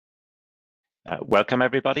Welcome,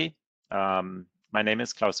 everybody. My name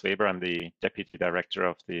is Klaus Weber. I'm the Deputy Director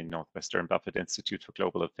of the Northwestern Buffett Institute for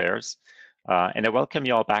Global Affairs. And I welcome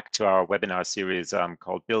you all back to our webinar series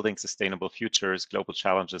called Building Sustainable Futures, Global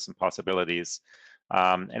Challenges and Possibilities.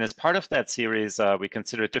 And as part of that series, we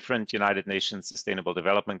consider different United Nations Sustainable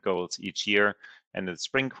Development Goals each year. And in the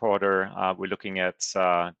spring quarter, we're looking at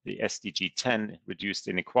the SDG 10, Reduced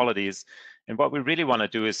Inequalities. And what we really want to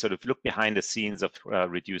do is sort of look behind the scenes of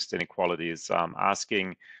reduced inequalities,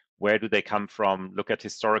 asking where do they come from, look at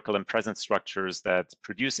historical and present structures that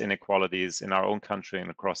produce inequalities in our own country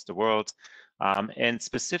and across the world, and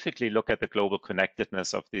specifically look at the global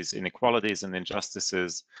connectedness of these inequalities and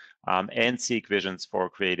injustices, and seek visions for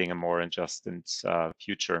creating a more just and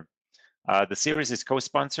future. The series is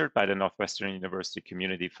co-sponsored by the Northwestern University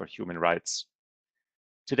Community for Human Rights.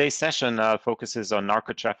 Today's session focuses on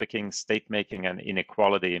narco-trafficking, state-making, and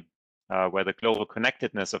inequality, where the global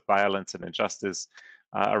connectedness of violence and injustice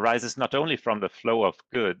arises not only from the flow of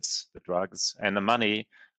goods, the drugs, and the money,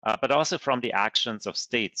 but also from the actions of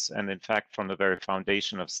states, and in fact, from the very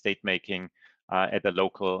foundation of state-making at the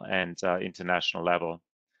local and international level.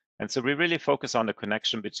 And so we really focus on the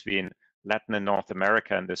connection between Latin and North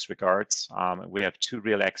America in this regards. We have two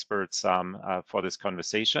real experts for this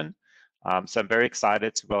conversation. So I'm very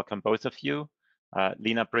excited to welcome both of you.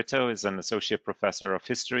 Lina Britto is an associate professor of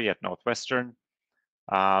history at Northwestern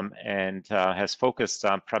and has focused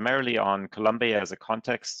primarily on Colombia as a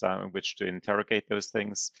context in which to interrogate those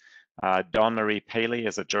things. Dawn Marie Paley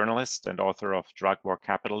is a journalist and author of Drug War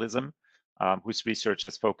Capitalism, whose research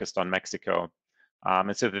has focused on Mexico.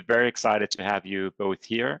 And so we're very excited to have you both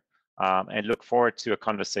here and look forward to a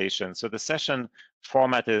conversation. So the session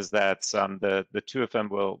format is that the two of them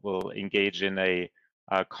will engage in a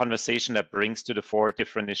conversation that brings to the fore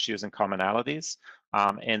different issues and commonalities.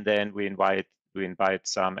 And then we invite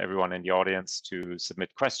everyone in the audience to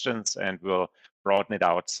submit questions, and we'll broaden it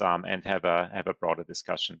out and have a broader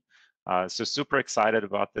discussion. So super excited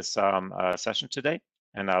about this session today,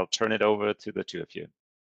 and I'll turn it over to the two of you.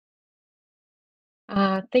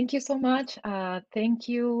 Thank you so much. Thank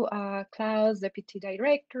you, Klaus, Deputy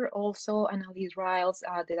Director, also Annalise Riles,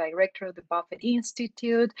 the Director of the Buffett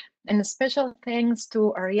Institute, and a special thanks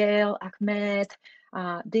to Ariel, Ahmed,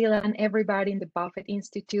 Dylan, everybody in the Buffett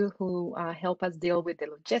Institute who help us deal with the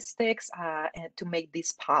logistics and to make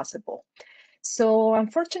this possible. So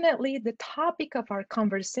unfortunately, the topic of our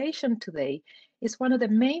conversation today is one of the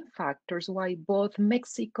main factors why both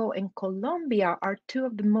Mexico and Colombia are two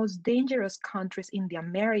of the most dangerous countries in the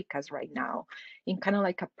Americas right now, in kind of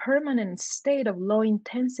like a permanent state of low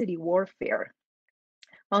intensity warfare.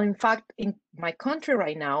 Well, in fact, in my country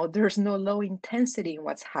right now, there's no low intensity in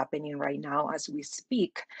what's happening right now as we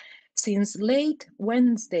speak. Since late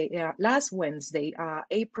Wednesday, last Wednesday,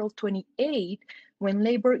 April 28, when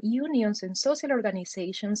labor unions and social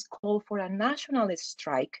organizations called for a national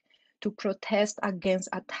strike to protest against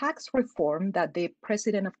a tax reform that the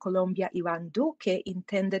president of Colombia, Iván Duque,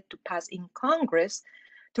 intended to pass in Congress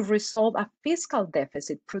to resolve a fiscal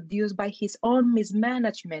deficit produced by his own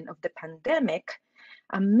mismanagement of the pandemic,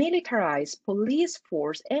 a militarized police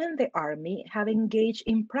force and the army have engaged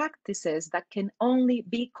in practices that can only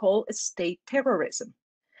be called state terrorism.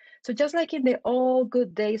 So just like in the old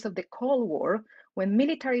good days of the Cold War, when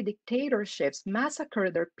military dictatorships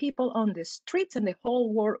massacred their people on the streets and the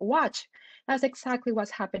whole world watched, that's exactly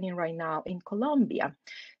what's happening right now in Colombia.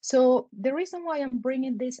 So the reason why I'm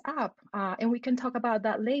bringing this up, and we can talk about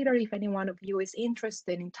that later if any one of you is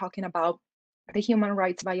interested in talking about the human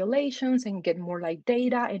rights violations and get more like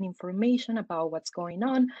data and information about what's going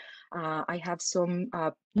on. I have some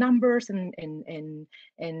numbers and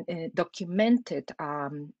documented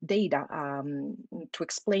data to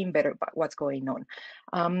explain better about what's going on.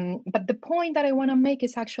 But the point that I want to make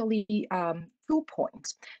is actually 2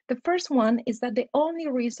 points. The first one is that the only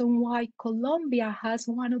reason why Colombia has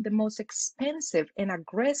one of the most expensive and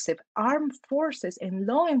aggressive armed forces and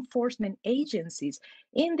law enforcement agencies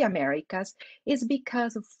in the Americas is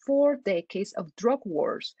because of 4 decades of drug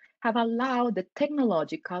wars have allowed the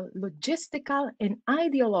technological, logistical, and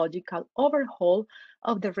ideological overhaul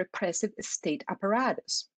of the repressive state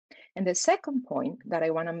apparatus. And the second point that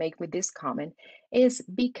I want to make with this comment is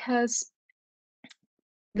because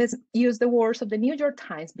let's use the words of the New York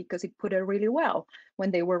Times because it put it really well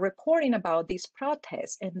when they were reporting about these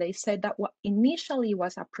protests. And they said that what initially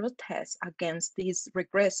was a protest against this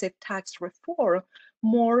regressive tax reform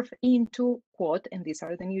morphed into, quote, and these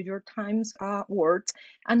are the New York Times words,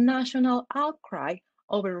 a national outcry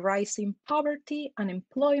over rising poverty,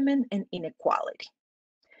 unemployment, and inequality.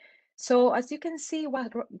 So as you can see, what's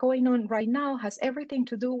going on right now has everything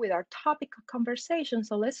to do with our topic of conversation.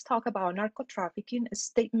 So let's talk about narco-trafficking,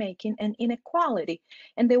 state-making, and inequality.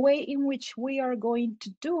 And the way in which we are going to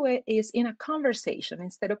do it is in a conversation.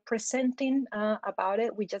 Instead of presenting about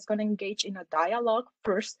it, we're just going to engage in a dialogue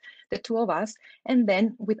first, the two of us, and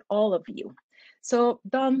then with all of you. So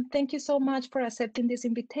Dawn, thank you so much for accepting this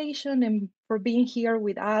invitation and for being here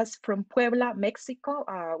with us from Puebla, Mexico,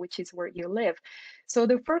 which is where you live. So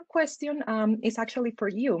the first question is actually for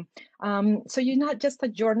you. So you're not just a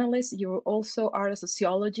journalist, you also are a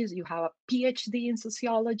sociologist. You have a PhD in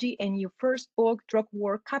sociology, and your first book, Drug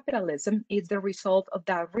War Capitalism, is the result of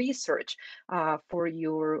that research for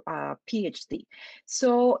your PhD.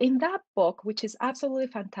 So in that book, which is absolutely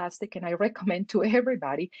fantastic, and I recommend to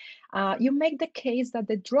everybody, you make the case that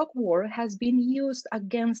the drug war has been used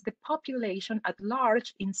against the population at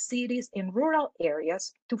large in cities and rural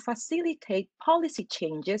areas to facilitate policy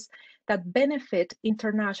changes that benefit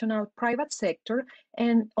international private sector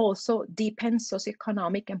and also deepen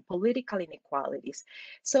socioeconomic and political inequalities.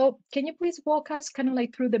 So can you please walk us kind of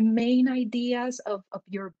like through the main ideas of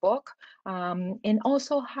your book, and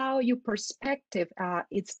also how your perspective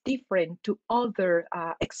is different to other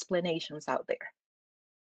explanations out there?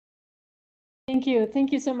 Thank you.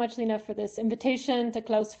 Thank you so much, Lina, for this invitation, to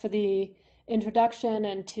Klaus for the introduction,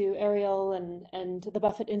 and to Ariel and the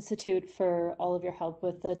Buffett Institute for all of your help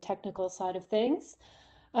with the technical side of things.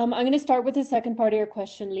 I'm going to start with the second part of your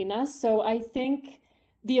question, Lina. So I think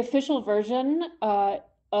the official version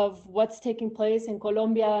of what's taking place in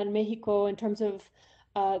Colombia and Mexico in terms of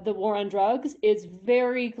the war on drugs is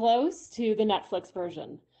very close to the Netflix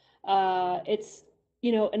version. It's,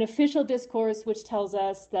 you know, an official discourse which tells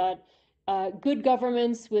us that good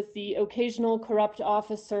governments with the occasional corrupt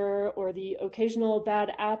officer or the occasional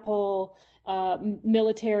bad apple,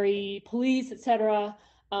 military, police, etc.,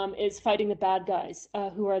 is fighting the bad guys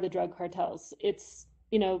who are the drug cartels. It's,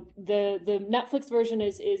 you know, the Netflix version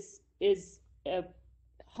is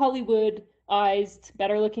Hollywoodized,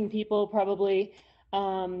 better looking people probably,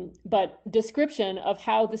 but description of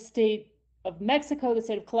how the state of Mexico, the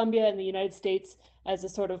state of Colombia, and the United States as a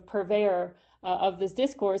sort of purveyor of this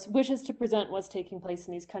discourse wishes to present what's taking place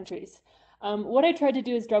in these countries. What I tried to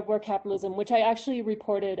do is Drug War Capitalism, which I actually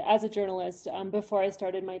reported as a journalist before I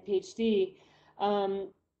started my PhD,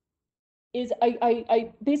 is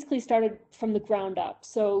I basically started from the ground up.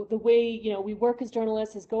 So the way, you know, we work as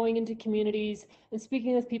journalists is going into communities and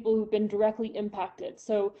speaking with people who've been directly impacted.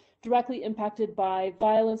 So directly impacted by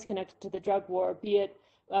violence connected to the drug war, be it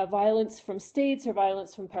violence from states or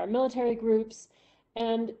violence from paramilitary groups.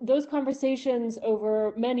 And those conversations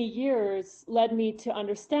over many years led me to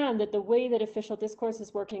understand that the way that official discourse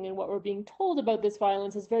is working and what we're being told about this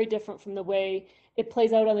violence is very different from the way it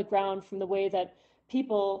plays out on the ground, from the way that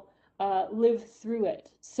people live through it.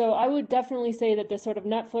 So I would definitely say that this sort of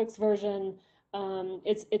Netflix version,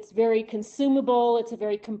 it's very consumable, it's a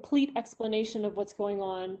very complete explanation of what's going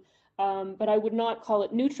on, but I would not call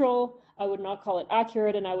it neutral, I would not call it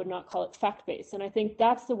accurate, and I would not call it fact-based. And I think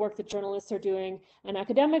that's the work that journalists are doing and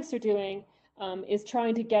academics are doing, is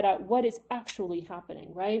trying to get at what is actually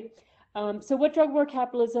happening, right? So what Drug War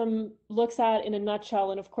Capitalism looks at in a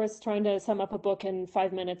nutshell, and of course trying to sum up a book in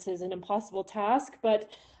 5 minutes is an impossible task,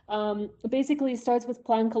 but basically starts with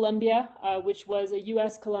Plan Colombia, which was a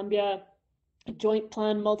US-Colombia joint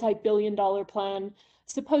plan, multi-billion-dollar plan,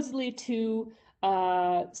 supposedly to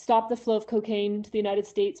stop the flow of cocaine to the United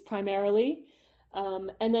States primarily.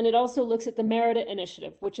 And then it also looks at the Merida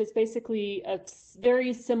Initiative, which is basically a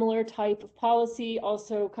very similar type of policy,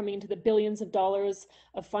 also coming into the billions of dollars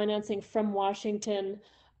of financing from Washington,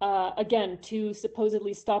 again, to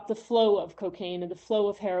supposedly stop the flow of cocaine and the flow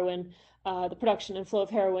of heroin, the production and flow of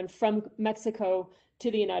heroin from Mexico to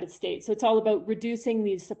the United States. So it's all about reducing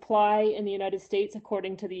the supply in the United States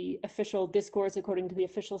according to the official discourse, according to the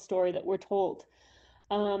official story that we're told.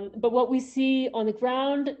 But what we see on the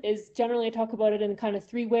ground is, generally I talk about it in kind of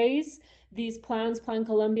 3 ways. These plans, Plan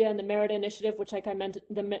Colombia and the Merida Initiative, which like I meant,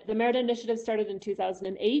 the Merida Initiative started in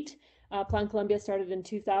 2008. Plan Colombia started in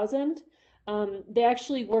 2000. They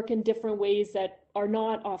actually work in different ways that are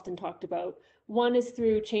not often talked about. One is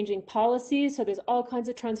through changing policies. So there's all kinds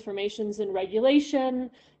of transformations in regulation,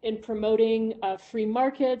 in promoting free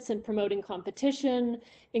markets, and promoting competition,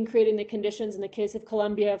 in creating the conditions in the case of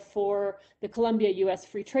Colombia for the Colombia-US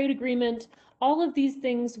Free Trade Agreement. All of these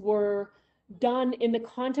things were done in the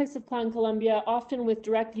context of Plan Colombia, often with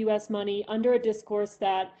direct US money, under a discourse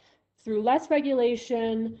that through less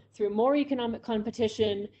regulation, through more economic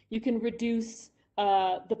competition, you can reduce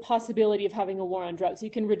the possibility of having a war on drugs.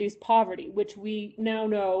 You can reduce poverty, which we now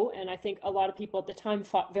know, and I think a lot of people at the time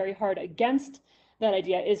fought very hard against that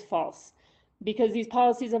idea, is false. Because these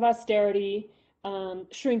policies of austerity,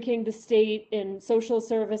 shrinking the state in social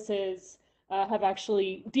services, have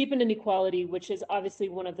actually deepened inequality, which is obviously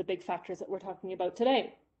one of the big factors that we're talking about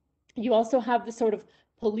today. You also have the sort of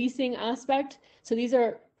policing aspect. So these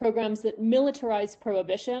are programs that militarize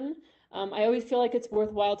prohibition. I always feel like it's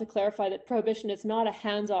worthwhile to clarify that prohibition is not a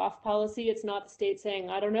hands-off policy. It's not the state saying,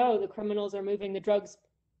 I don't know, the criminals are moving the drugs,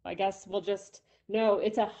 I guess we'll just, no,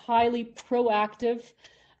 it's a highly proactive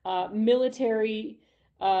military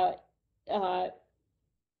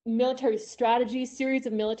strategy, series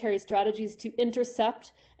of military strategies to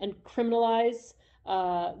intercept and criminalize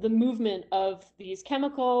the movement of these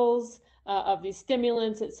chemicals, of these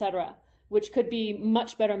stimulants, etc., which could be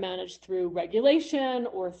much better managed through regulation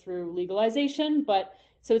or through legalization. But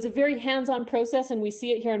so it's a very hands-on process, and we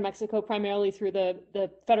see it here in Mexico primarily through the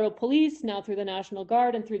federal police, now through the National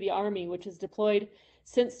Guard, and through the Army, which is deployed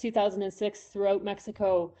since 2006 throughout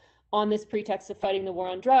Mexico on this pretext of fighting the war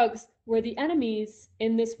on drugs, where the enemies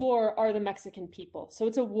in this war are the Mexican people. So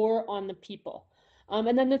it's a war on the people.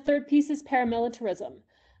 And then the third piece is paramilitarism.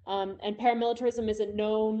 And paramilitarism is a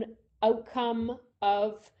known outcome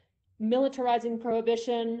of militarizing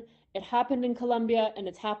prohibition. It happened in Colombia and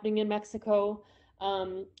it's happening in Mexico.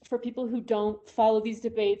 For people who don't follow these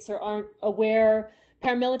debates or aren't aware,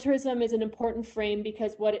 paramilitarism is an important frame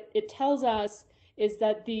because what it tells us is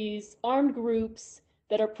that these armed groups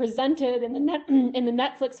that are presented in the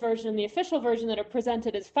Netflix version, the official version, that are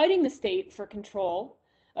presented as fighting the state for control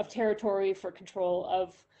of territory, for control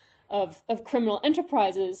of criminal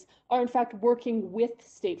enterprises, are in fact working with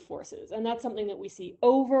state forces. And that's something that we see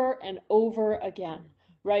over and over again,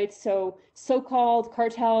 right? So so-called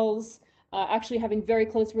cartels actually having very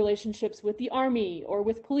close relationships with the army or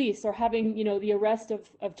with police, or having, you know, the arrest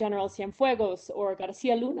of General Cienfuegos or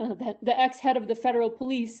Garcia Luna, the ex-head of the federal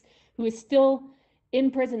police, who is still in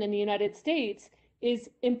prison in the United States, is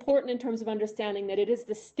important in terms of understanding that it is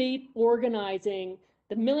the state organizing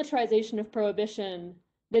the militarization of prohibition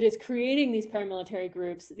that is creating these paramilitary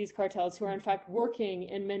groups, these cartels, who are in fact working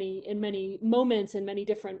in many moments, in many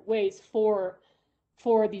different ways for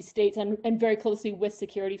these states, and very closely with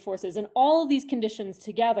security forces. And all of these conditions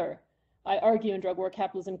together, I argue, in Drug War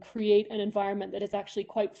Capitalism, create an environment that is actually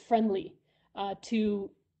quite friendly to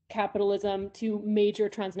capitalism, to major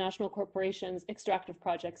transnational corporations, extractive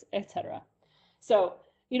projects, etc. So,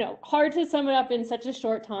 you know, hard to sum it up in such a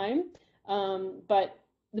short time, but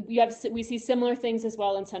we see similar things as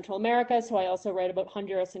well in Central America. So I also write about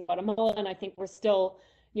Honduras and Guatemala, and I think we're still,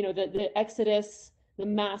 you know, the exodus, the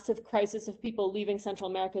massive crisis of people leaving Central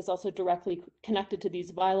America is also directly connected to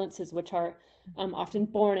these violences, which are often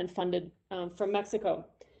born and funded from Mexico.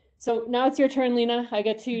 So now it's your turn, Lina. I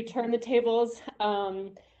get to turn the tables.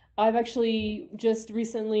 I've actually just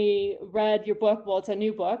recently read your book. Well, it's a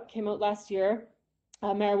new book, came out last year,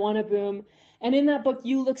 Marijuana Boom. And in that book,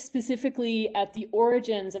 you look specifically at the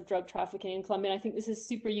origins of drug trafficking in Colombia. And I think this is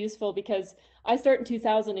super useful because I start in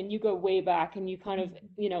 2000 and you go way back and you kind of,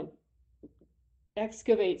 you know,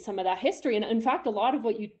 excavate some of that history. And in fact, a lot of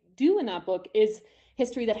what you do in that book is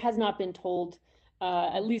history that has not been told,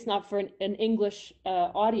 at least not for an English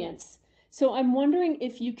audience. So I'm wondering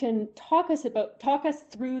if you can talk us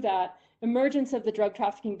through that emergence of the drug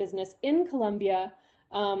trafficking business in Colombia,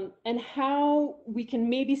 and how we can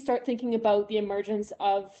maybe start thinking about the emergence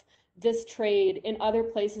of this trade in other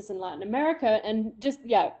places in Latin America. And just,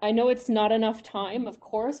 yeah, I know it's not enough time, of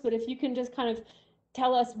course, but if you can just kind of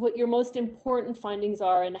tell us what your most important findings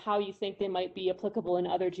are and how you think they might be applicable in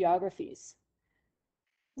other geographies.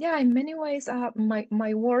 Yeah, in many ways,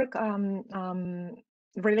 my work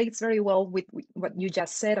relates very well with what you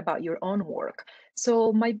just said about your own work.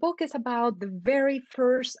 So my book is about the very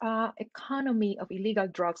first economy of illegal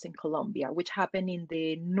drugs in Colombia, which happened in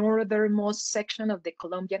the northernmost section of the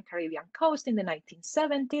Colombian Caribbean coast in the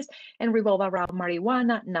 1970s and revolved around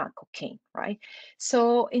marijuana, not cocaine, right?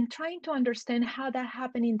 So in trying to understand how that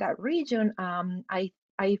happened in that region, I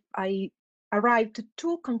arrived to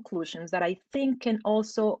two conclusions that I think can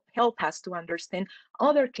also help us to understand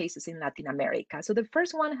other cases in Latin America. So the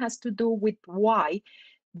first one has to do with why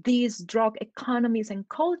these drug economies and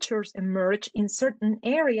cultures emerge in certain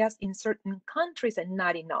areas, in certain countries, and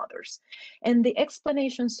not in others. And the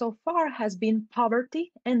explanation so far has been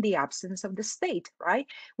poverty and the absence of the state, right?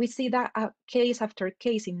 We see that case after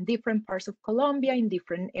case in different parts of Colombia, in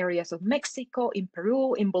different areas of Mexico, in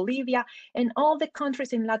Peru, in Bolivia, and all the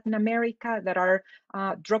countries in Latin America that are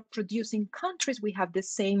drug-producing countries. We have the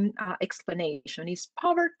same explanation. It's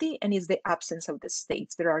poverty and it's the absence of the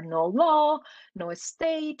states. There are no law, no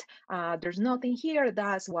state, there's nothing here.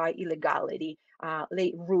 That's why illegality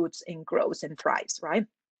lay roots and grows and thrives, right?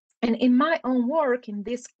 And in my own work, in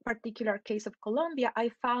this particular case of Colombia,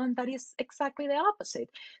 I found that it's exactly the opposite.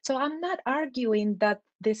 So I'm not arguing that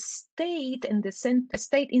the state and the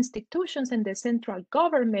state institutions and the central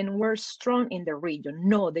government were strong in the region.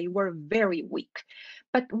 No, they were very weak.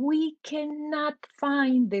 But we cannot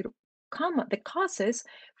find the causes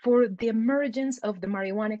for the emergence of the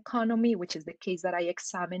marijuana economy, which is the case that I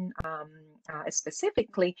examine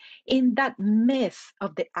specifically, in that myth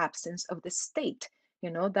of the absence of the state. You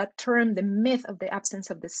know, that term, the myth of the absence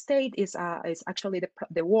of the state, is actually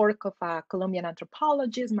the work of a Colombian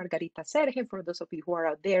anthropologist, Margarita Serge, for those of you who are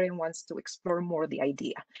out there and wants to explore more the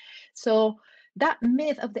idea. So that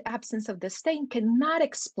myth of the absence of the state cannot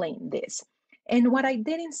explain this. And what I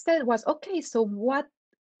did instead was, okay, so what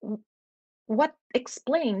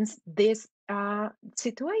explains this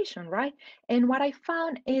situation, right? And what I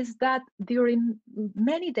found is that during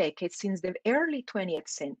many decades, since the early 20th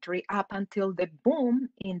century up until the boom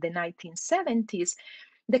in the 1970s,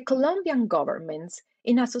 the Colombian governments,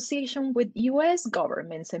 in association with US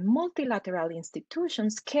governments and multilateral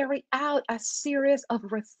institutions, carried out a series of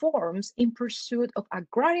reforms in pursuit of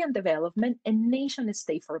agrarian development and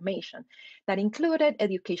nation-state formation that included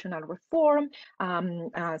educational reform,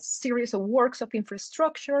 a series of works of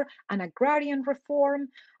infrastructure, and agrarian reform,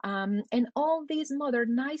 and all these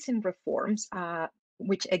modernizing reforms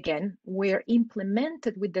which again were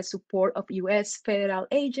implemented with the support of US federal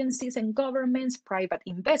agencies and governments, private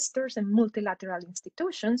investors, and multilateral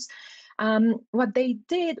institutions. What they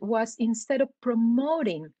did was, instead of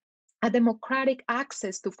promoting a democratic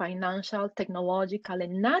access to financial, technological,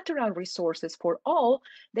 and natural resources for all,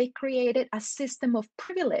 they created a system of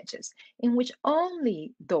privileges in which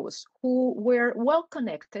only those who were well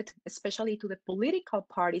connected, especially to the political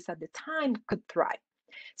parties at the time, could thrive.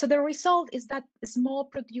 So the result is that small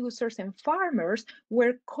producers and farmers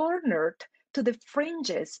were cornered to the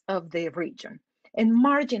fringes of the region and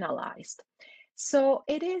marginalized. So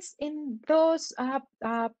it is in those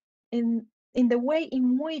in the way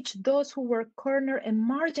in which those who were cornered and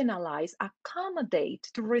marginalized accommodate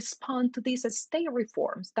to respond to these state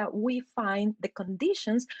reforms that we find the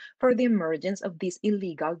conditions for the emergence of this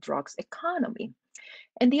illegal drugs economy.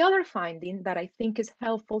 And the other finding that I think is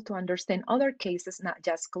helpful to understand other cases, not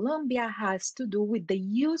just Colombia, has to do with the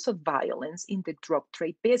use of violence in the drug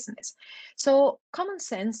trade business. So common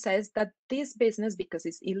sense says that this business, because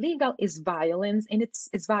it's illegal, is violent, and it's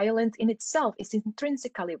violent in itself, it's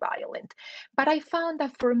intrinsically violent. But I found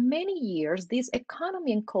that for many years, this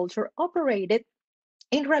economy and culture operated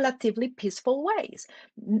in relatively peaceful ways.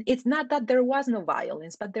 It's not that there was no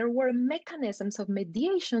violence, but there were mechanisms of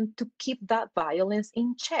mediation to keep that violence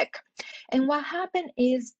in check. And what happened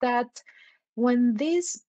is that when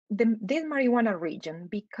this marijuana region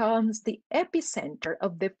becomes the epicenter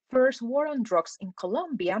of the first war on drugs in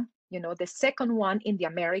Colombia, you know, the second one in the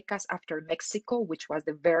Americas after Mexico, which was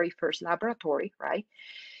the very first laboratory, right?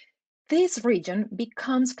 This region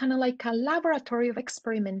becomes kind of like a laboratory of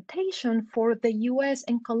experimentation for the US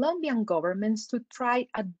and Colombian governments to try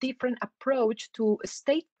a different approach to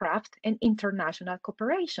statecraft and international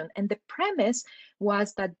cooperation. And the premise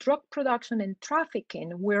was that drug production and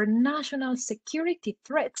trafficking were national security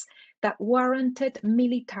threats that warranted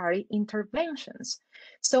military interventions.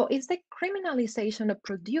 So it's the criminalization of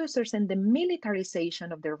producers and the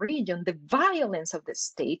militarization of the region, the violence of the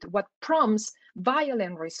state, what prompts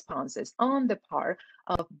violent responses on the part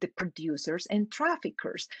of the producers and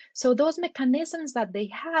traffickers. So those mechanisms that they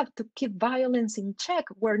have to keep violence in check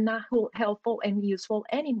were not helpful and useful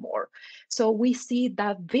anymore. So we see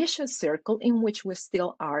that vicious circle in which we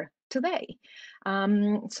still are today.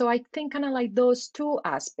 So I think kind of like those two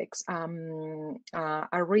aspects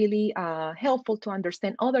are really helpful to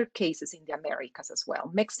understand other cases in the Americas as well.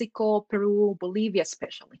 Mexico, Peru, Bolivia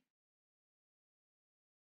especially.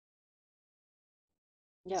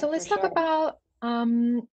 Yeah, so let's talk about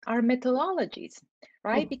our methodologies,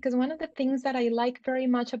 right? Because one of the things that I like very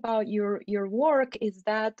much about your work is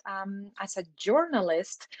that as a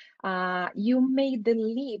journalist, you made the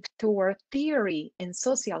leap toward theory and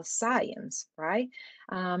social science, right?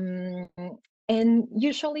 And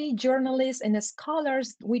usually journalists and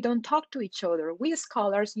scholars, we don't talk to each other. We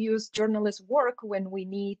scholars use journalist work when we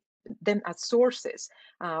need them as sources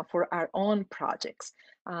for our own projects.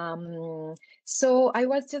 So I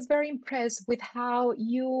was just very impressed with how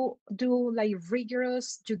you do like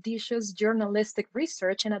rigorous, judicious journalistic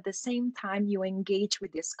research, and at the same time you engage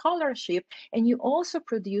with the scholarship, and you also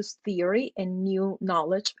produce theory and new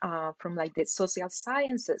knowledge from like the social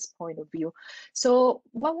sciences point of view. So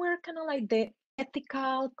what were kind of like the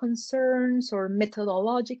ethical concerns or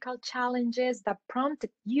methodological challenges that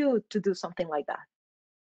prompted you to do something like that?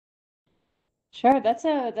 Sure, that's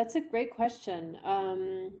a great question.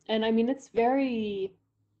 And I mean, it's very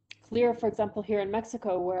clear, for example, here in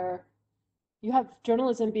Mexico, where you have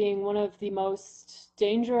journalism being one of the most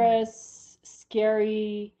dangerous,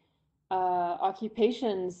 scary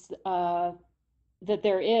occupations that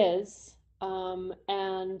there is.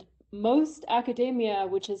 And most academia,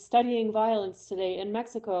 which is studying violence today in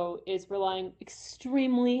Mexico, is relying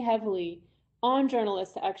extremely heavily on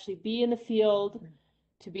journalists to actually be in the field,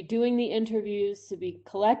 to be doing the interviews, to be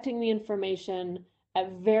collecting the information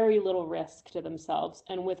at very little risk to themselves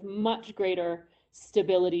and with much greater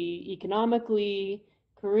stability economically,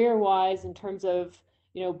 career-wise, in terms of,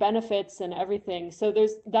 you know, benefits and everything. So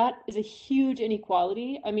that is a huge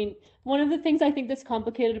inequality. I mean, one of the things I think that's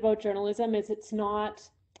complicated about journalism is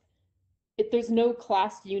there's no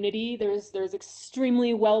class unity. There's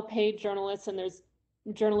extremely well-paid journalists, and there's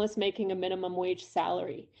journalists making a minimum wage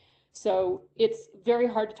salary. So it's very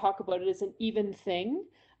hard to talk about it as an even thing.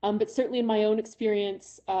 But certainly in my own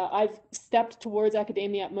experience, I've stepped towards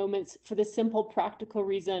academia at moments for the simple practical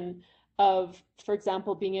reason of, for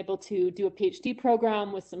example, being able to do a PhD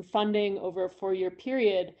program with some funding over a 4-year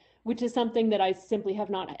period, which is something that I simply have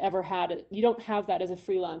not ever had. You don't have that as a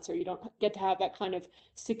freelancer. You don't get to have that kind of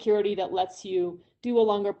security that lets you do a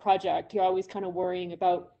longer project. You're always kind of worrying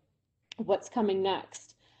about what's coming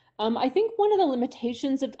next. I think one of the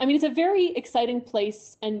limitations of, I mean, it's a very exciting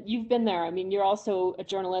place, and you've been there. I mean, you're also a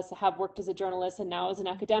journalist, have worked as a journalist, and now as an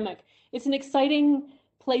academic. It's an exciting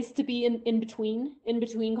place to be in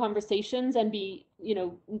between conversations and be, you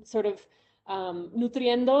know, sort of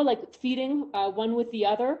nutriendo, like feeding one with the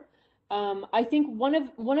other. I think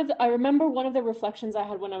I remember one of the reflections I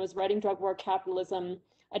had when I was writing Drug War Capitalism.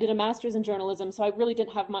 I did a master's in journalism, so I really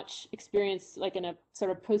didn't have much experience like in a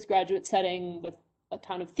sort of postgraduate setting with a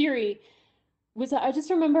ton of theory. I just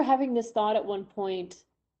remember having this thought at one point.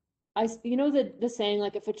 You know the saying,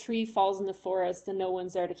 like, if a tree falls in the forest and no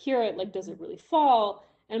one's there to hear it, like, does it really fall?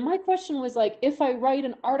 And my question was, like, if I write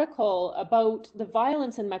an article about the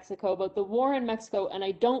violence in Mexico, about the war in Mexico, and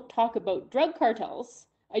I don't talk about drug cartels,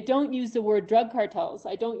 I don't use the word drug cartels,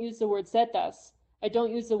 I don't use the word Zetas, I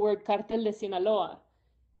don't use the word Cartel de Sinaloa,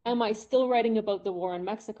 am I still writing about the war in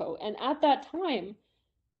Mexico? And at that time,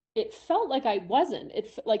 it felt like I wasn't.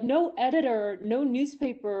 Like no editor, no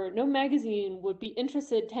newspaper, no magazine would be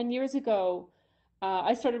interested 10 years ago.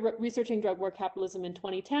 I started researching drug war capitalism in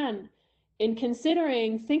 2010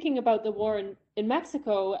 in thinking about the war in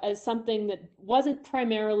Mexico as something that wasn't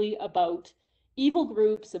primarily about evil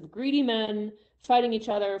groups of greedy men fighting each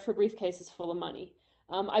other for briefcases full of money.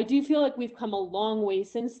 I do feel like we've come a long way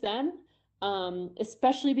since then.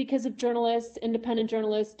 Especially because of journalists, independent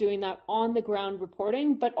journalists doing that on the ground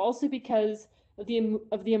reporting, but also because of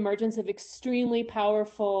the emergence of extremely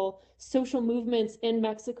powerful social movements in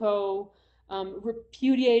Mexico,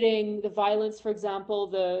 repudiating the violence, for example,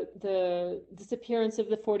 the disappearance of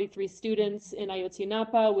the 43 students in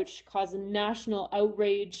Ayotzinapa, which caused a national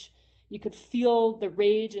outrage. You could feel the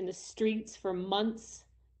rage in the streets for months.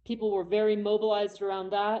 People were very mobilized around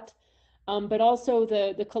that. But also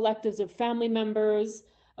the collectives of family members,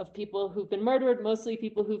 of people who've been murdered, mostly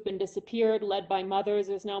people who've been disappeared, led by mothers.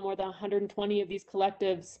 There's now more than 120 of these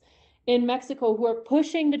collectives in Mexico who are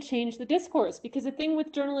pushing to change the discourse. Because the thing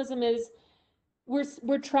with journalism is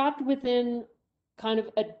we're trapped within kind of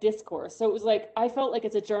a discourse. So it was like, I felt like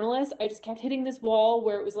as a journalist, I just kept hitting this wall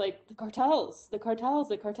where it was like, the cartels, the cartels,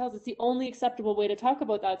 the cartels. It's the only acceptable way to talk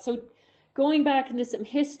about that. So going back into some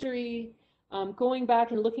history, going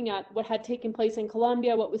back and looking at what had taken place in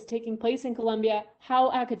Colombia, what was taking place in Colombia,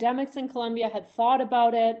 how academics in Colombia had thought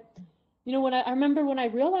about it. You know, I remember when I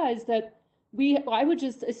realized that I would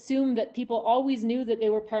just assume that people always knew that they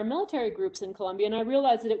were paramilitary groups in Colombia, and I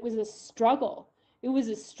realized that it was a struggle. It was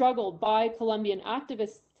a struggle by Colombian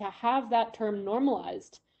activists to have that term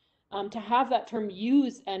normalized, to have that term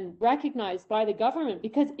used and recognized by the government,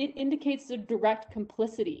 because it indicates the direct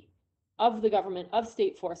complicity of the government, of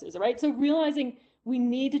state forces, right? So realizing we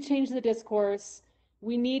need to change the discourse,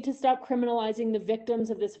 we need to stop criminalizing the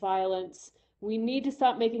victims of this violence, We need to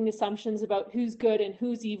stop making assumptions about who's good and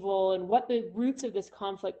who's evil and what the roots of this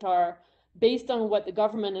conflict are based on what the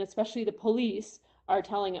government and especially the police are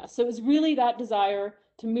telling us. So it was really that desire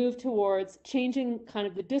to move towards changing kind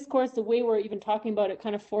of the discourse, the way we're even talking about it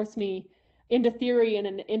kind of forced me into theory and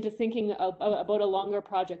into thinking about a longer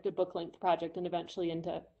project, a book-length project, and eventually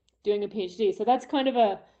into doing a PhD. So that's kind of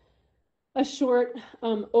a short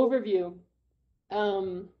overview.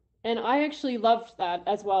 And I actually loved that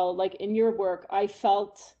as well. Like in your work, I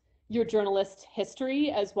felt your journalist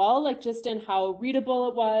history as well, like just in how readable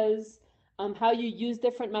it was, how you use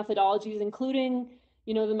different methodologies, including,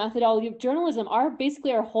 you know, the methodology of journalism.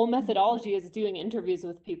 Basically our whole methodology is doing interviews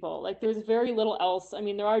with people. Like there's very little else. I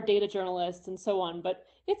mean, there are data journalists and so on, but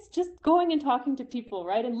it's just going and talking to people,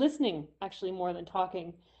 right? And listening actually more than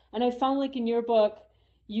talking. And I found like in your book,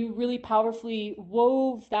 you really powerfully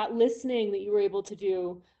wove that listening that you were able to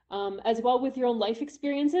do, as well with your own life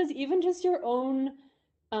experiences, even just your own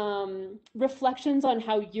reflections on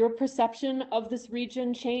how your perception of this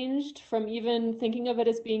region changed from even thinking of it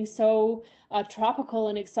as being so tropical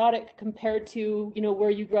and exotic compared to, you know, where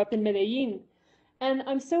you grew up in Medellin. And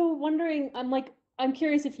I'm so wondering, I'm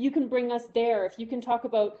curious if you can bring us there, if you can talk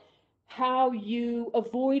about how you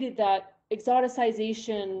avoided that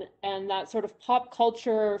exoticization and that sort of pop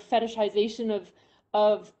culture fetishization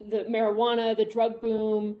of the marijuana, the drug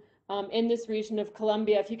boom in this region of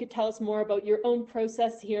Colombia. If you could tell us more about your own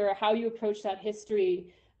process here, how you approach that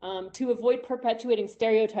history to avoid perpetuating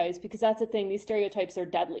stereotypes, because that's the thing, these stereotypes are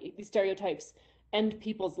deadly. These stereotypes end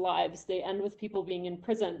people's lives. They end with people being in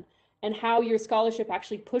prison. And how your scholarship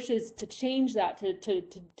actually pushes to change that,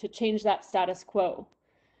 to change that status quo.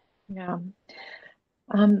 Yeah.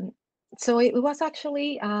 So it was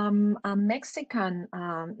actually a Mexican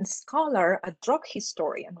scholar, a drug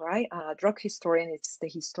historian, right? A drug historian, it's the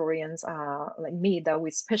historians like me that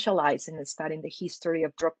we specialize in studying the history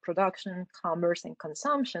of drug production, commerce, and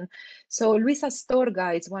consumption. So Luis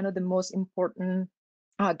Astorga is one of the most important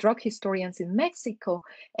drug historians in Mexico,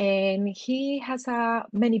 and he has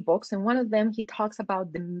many books, and one of them he talks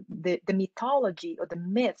about the mythology or the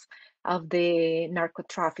myth of the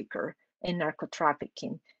narco-trafficker and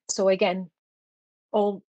narco-trafficking. So again,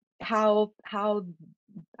 how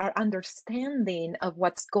our understanding of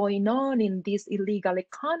what's going on in this illegal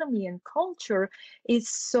economy and culture is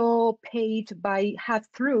so paved by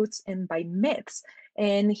half-truths and by myths.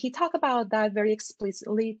 And he talked about that very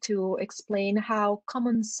explicitly to explain how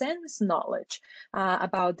common sense knowledge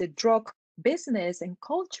about the drug business and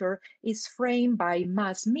culture is framed by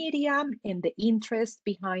mass media and the interest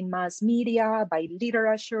behind mass media, by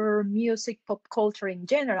literature, music, pop culture in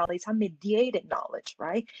general. It's a mediated knowledge,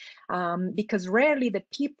 right? Because rarely the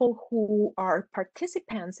people who are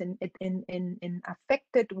participants in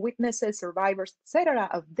affected witnesses, survivors, etc.,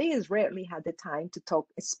 of this rarely had the time to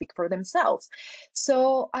speak for themselves.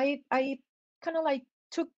 So I kind of like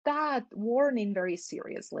took that warning very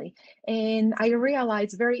seriously. And I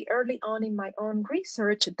realized very early on in my own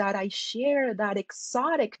research that I share that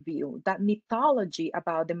exotic view, that mythology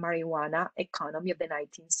about the marijuana economy of the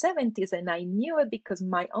 1970s. And I knew it because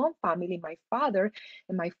my own family, my father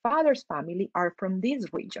and my father's family are from this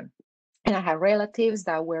region. And I have relatives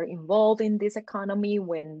that were involved in this economy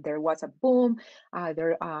when there was a boom,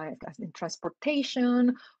 either in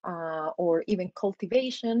transportation or even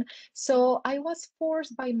cultivation. So I was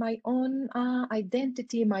forced by my own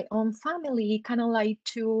identity, my own family, kind of like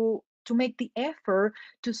to make the effort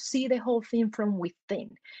to see the whole thing from within.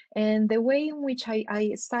 And the way in which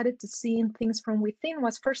I started to see things from within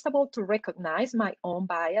was, first of all, to recognize my own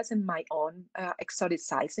bias and my own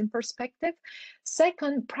exoticizing perspective.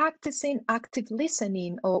 Second, practicing active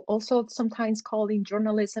listening, or also sometimes called in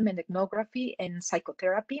journalism and ethnography and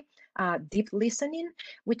psychotherapy, deep listening,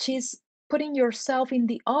 which is putting yourself in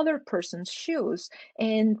the other person's shoes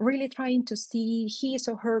and really trying to see his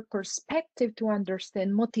or her perspective to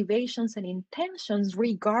understand motivations and intentions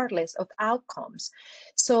regardless of outcomes.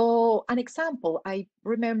 So an example, I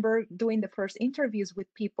remember doing the first interviews with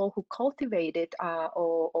people who cultivated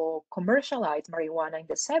or commercialized marijuana in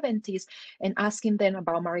the 70s and asking them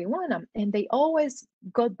about marijuana. And they always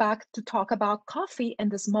got back to talk about coffee and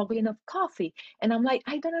the smuggling of coffee. And I'm like,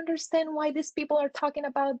 I don't understand why these people are talking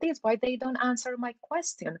about this, why they don't answer my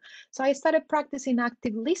question. So I started practicing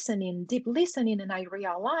active listening, deep listening, and I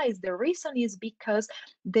realized the reason is because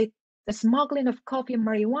the smuggling of coffee and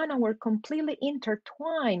marijuana were completely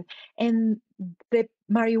intertwined, and the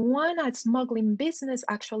marijuana smuggling business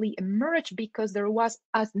actually emerged because there was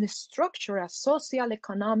a structure, a social,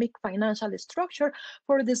 economic, financial structure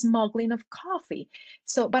for the smuggling of coffee.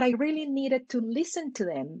 So, but I really needed to listen to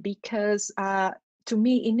them because to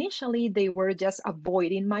me, initially, they were just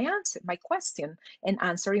avoiding my question, and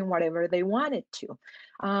answering whatever they wanted to.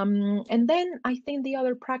 And then I think the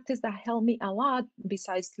other practice that helped me a lot,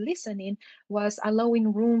 besides listening, was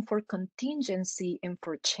allowing room for contingency and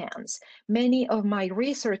for chance. Many of my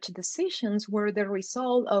research decisions were the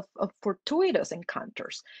result of fortuitous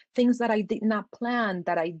encounters, things that I did not plan,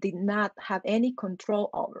 that I did not have any control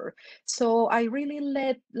over. So I really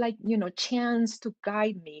let, like, chance to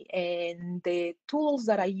guide me, and the tools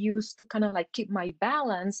that I use to kind of like keep my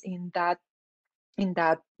balance in that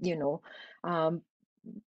um,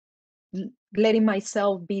 letting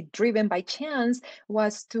myself be driven by chance,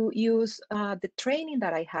 was to use the training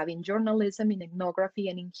that I have in journalism, in ethnography,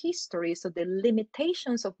 and in history. So the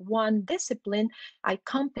limitations of one discipline, I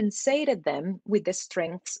compensated them with the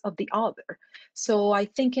strengths of the other. So I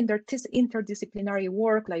think interdisciplinary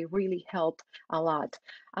work like really helped a lot.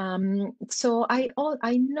 So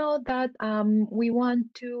I know that we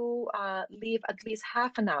want to leave at least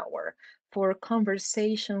half an hour for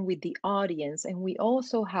conversation with the audience. And we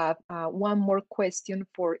also have one more question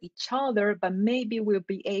for each other, but maybe we'll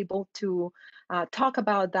be able to talk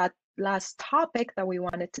about that last topic that we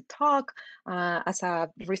wanted to talk as a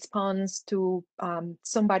response to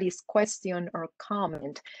somebody's question or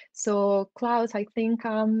comment. So Klaus, I think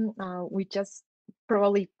we just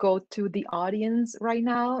probably go to the audience right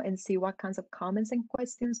now and see what kinds of comments and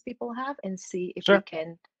questions people have, and see if we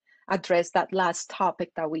can address that last topic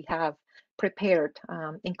that we have prepared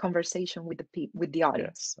in conversation with the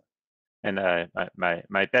audience. Yes. And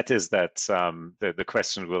my bet is that the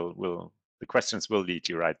questions will lead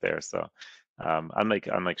you right there. So I'll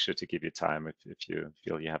make sure to give you time if you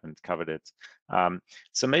feel you haven't covered it.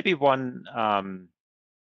 So maybe one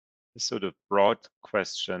sort of broad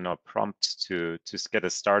question or prompt to get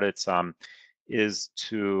us started is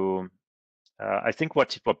to I think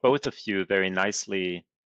what both of you very nicely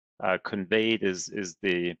conveyed is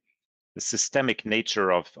the systemic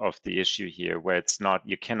nature of the issue here, where it's not,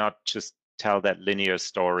 you cannot just tell that linear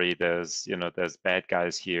story. There's bad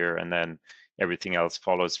guys here, and then everything else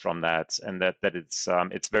follows from that, and that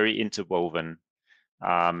it's very interwoven.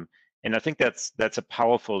 And I think that's a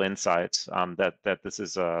powerful insight, that this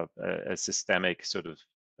is a systemic sort of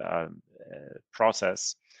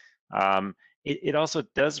process. It also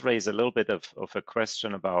does raise a little bit of a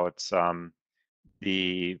question about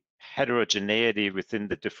the heterogeneity within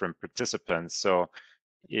the different participants. So,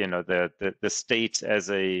 the state as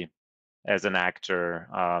an actor,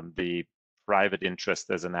 the private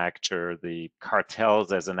interest as an actor, the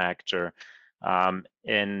cartels as an actor,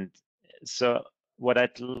 and so what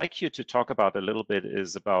I'd like you to talk about a little bit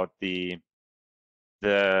is about the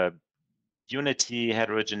unity,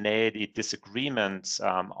 heterogeneity, disagreements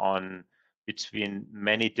between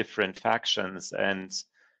many different factions, and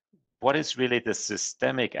what is really the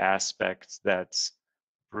systemic aspect that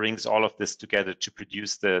brings all of this together to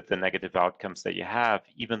produce the negative outcomes that you have,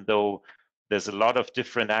 even though there's a lot of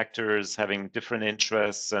different actors having different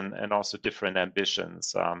interests and also different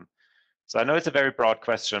ambitions. So I know it's a very broad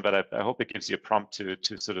question, but I hope it gives you a prompt to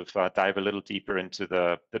sort of dive a little deeper into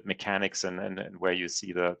the mechanics and where you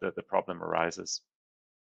see the problem arises.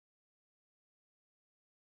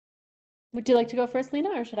 Would you like to go first, Lina,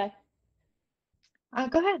 or should I?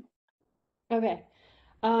 Go ahead. Okay.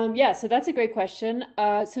 Yeah, so that's a great question.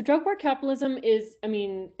 So drug war capitalism is, I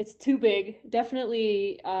mean, it's too big.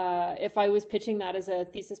 Definitely, if I was pitching that as a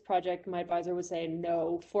thesis project, my advisor would say,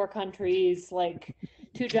 no, 4 countries, like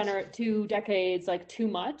 2 decades, like too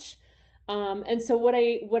much. And so what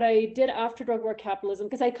I did after drug war capitalism,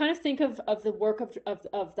 because I kind of think of the work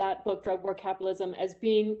of that book, Drug War Capitalism, as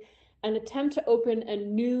being an attempt to open a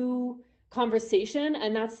new conversation,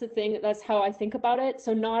 and that's the thing, that's how I think about it.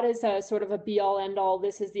 So not as a sort of a be all end all,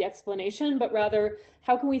 this is the explanation, but rather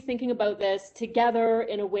how can we thinking about this together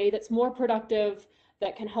in a way that's more productive,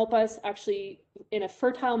 that can help us actually in a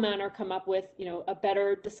fertile manner come up with, a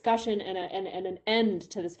better discussion and an end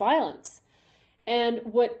to this violence. And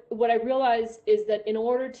what I realized is that in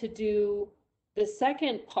order to do the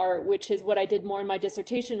second part, which is what I did more in my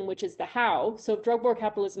dissertation, which is the how, so if drug war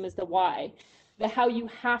capitalism is the why, the how, you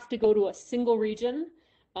have to go to a single region,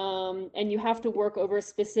 and you have to work over a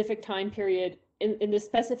specific time period. In the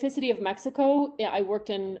specificity of Mexico, I worked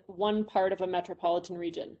in one part of a metropolitan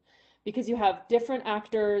region, because you have different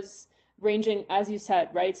actors ranging, as you said,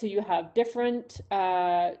 right? So you have different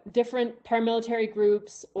paramilitary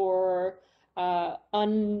groups or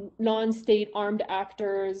non-state armed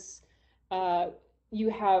actors. You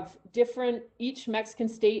have each Mexican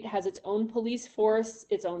state has its own police force,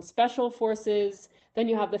 its own special forces. Then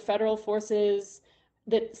you have the federal forces,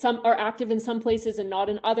 that some are active in some places and not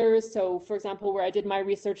in others. So for example, where I did my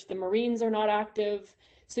research, the Marines are not active.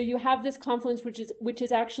 So you have this confluence which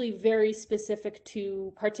is actually very specific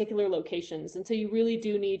to particular locations. And so you really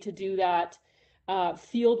do need to do that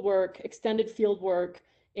field work, extended field work,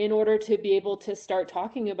 in order to be able to start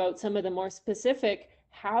talking about some of the more specific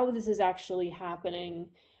how this is actually happening.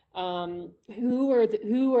 Who are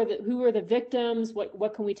the victims?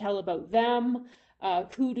 What can we tell about them?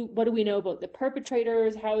 What do we know about the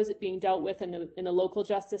perpetrators? How is it being dealt with in the local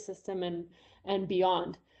justice system and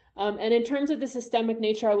beyond? And in terms of the systemic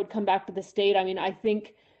nature, I would come back to the state. I mean, I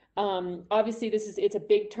think obviously it's a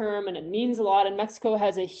big term and it means a lot, and Mexico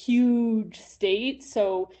has a huge state.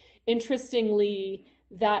 So interestingly,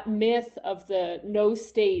 that myth of the no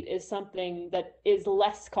state is something that is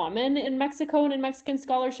less common in Mexico and in Mexican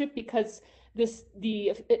scholarship, because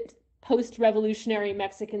the post-revolutionary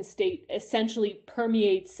Mexican state essentially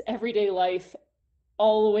permeates everyday life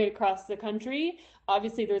all the way across the country.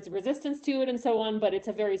 Obviously, there's resistance to it and so on, but it's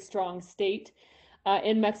a very strong state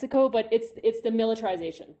in Mexico. But it's the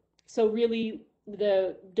militarization. So really,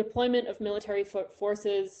 the deployment of military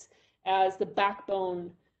forces as the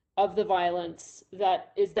backbone of the violence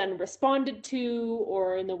that is then responded to,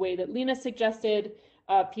 or in the way that Lina suggested,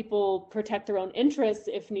 people protect their own interests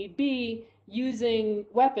if need be, using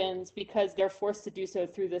weapons because they're forced to do so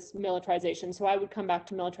through this militarization. So I would come back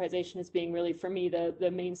to militarization as being really, for me,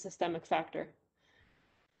 the main systemic factor.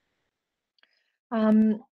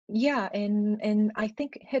 Yeah, and I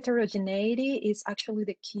think heterogeneity is actually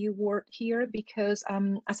the key word here, because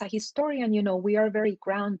as a historian, you know, we are very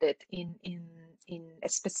grounded in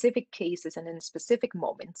specific cases and in specific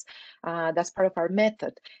moments. That's part of our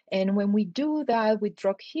method. And when we do that with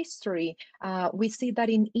drug history, we see that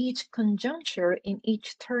in each conjuncture, in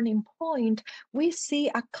each turning point, we see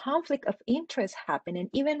a conflict of interest happening,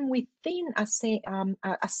 even within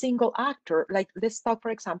a single actor. Like, let's talk,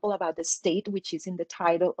 for example, about the state, which is in the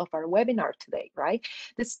title of our webinar today, right?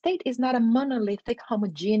 The state is not a monolithic,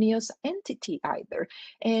 homogeneous entity either.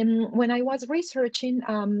 And when I was researching,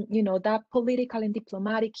 you know, that political and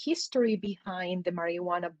diplomatic history behind the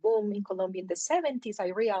marijuana boom in Colombia in the 70s, I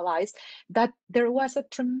realized that there was a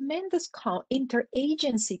tremendous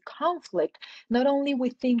interagency conflict, not only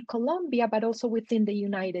within Colombia, but also within the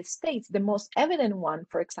United States. The most evident one,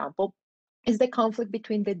 for example, is the conflict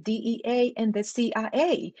between the DEA and the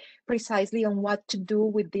CIA, precisely on what to do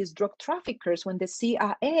with these drug traffickers when the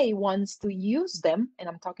CIA wants to use them, and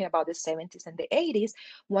I'm talking about the 70s and the 80s,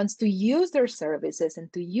 wants to use their services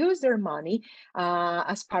and to use their money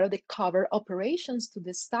as part of the covert operations to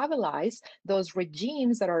destabilize those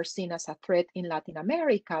regimes that are seen as a threat in Latin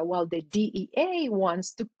America, while the DEA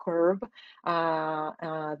wants to curb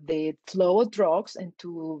the flow of drugs and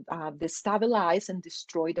to destabilize and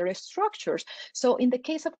destroy their structures. So in the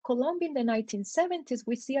case of Colombia in the 1970s,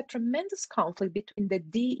 we see a tremendous conflict between the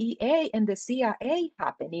DEA and the CIA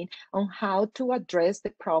happening on how to address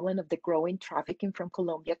the problem of the growing trafficking from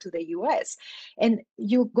Colombia to the US. And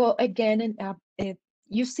you go again and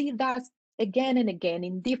you see that again and again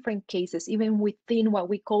in different cases, even within what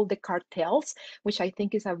we call the cartels, which I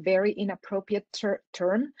think is a very inappropriate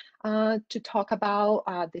term to talk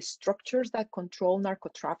about the structures that control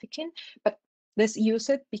narcotrafficking. But let's use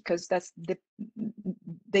it because that's the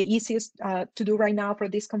easiest to do right now for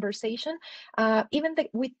this conversation. Even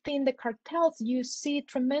within the cartels, you see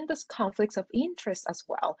tremendous conflicts of interest as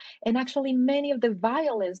well. And actually, many of the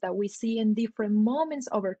violence that we see in different moments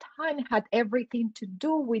over time had everything to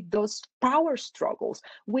do with those power struggles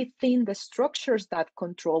within the structures that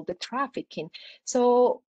control the trafficking.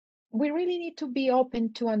 So we really need to be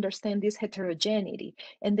open to understand this heterogeneity.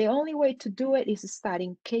 And the only way to do it is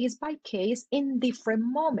studying case by case in different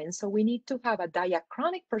moments. So we need to have a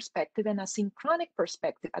diachronic perspective and a synchronic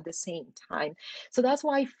perspective at the same time. So that's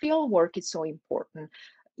why field work is so important.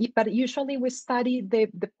 But usually we study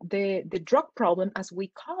the drug problem, as we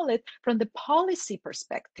call it, from the policy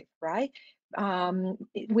perspective, right?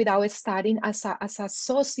 Without studying as a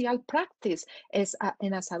social practice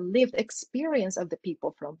and as a lived experience of the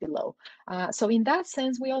people from below. So in that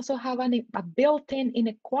sense, we also have a built-in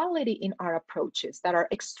inequality in our approaches that are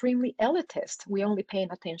extremely elitist. We only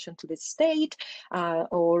paying attention to the state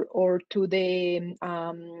or to the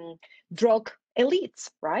drug elites,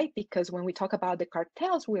 right? Because when we talk about the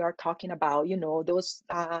cartels, we are talking about, you know, those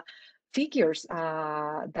figures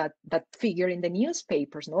that figure in the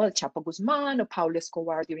newspapers, no, El Chapo Guzman or Pablo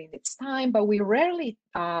Escobar during its time, but we rarely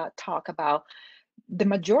talk about the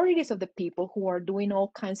majorities of the people who are doing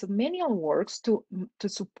all kinds of menial works to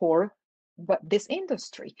support this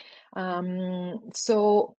industry.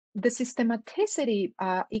 So the systematicity,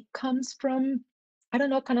 it comes from I don't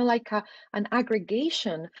know, kind of like an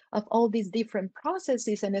aggregation of all these different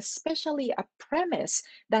processes, and especially a premise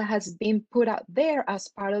that has been put out there as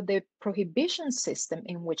part of the prohibition system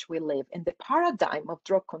in which we live, and the paradigm of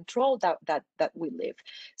drug control that we live.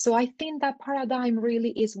 So I think that paradigm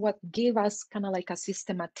really is what gave us kind of like a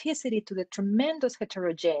systematicity to the tremendous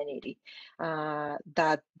heterogeneity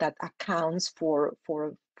that accounts for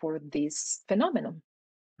this phenomenon.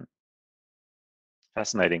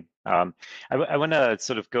 Fascinating. I want to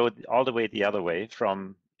sort of go all the way the other way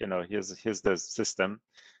from, here's the system.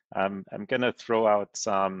 I'm going to throw out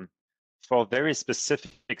four very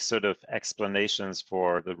specific sort of explanations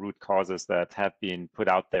for the root causes that have been put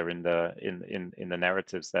out there in the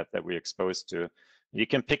narratives that we're exposed to. You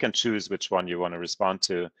can pick and choose which one you want to respond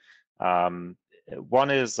to.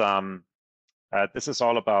 One is this is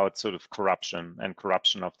all about sort of corruption and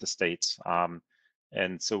corruption of the state.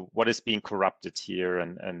 And so what is being corrupted here,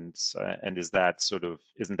 and is that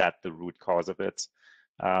isn't that the root cause of it?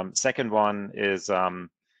 Second one is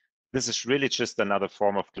this is really just another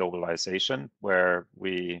form of globalization where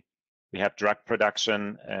we have drug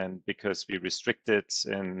production, and because we restrict it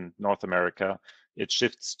in North America, it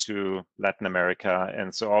shifts to Latin America,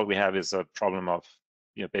 and so all we have is a problem of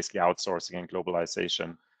basically outsourcing and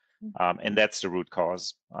globalization, and that's the root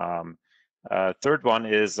cause. Third one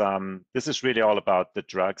is this is really all about the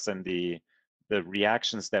drugs and the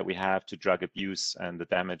reactions that we have to drug abuse and the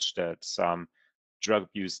damage that drug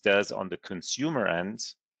abuse does on the consumer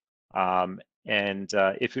end. And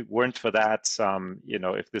if it weren't for that,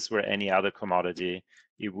 if this were any other commodity,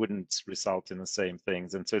 it wouldn't result in the same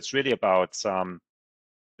things. And so it's really about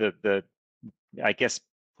I guess,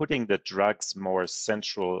 putting the drugs more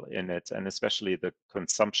central in it, and especially the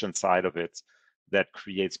consumption side of it, that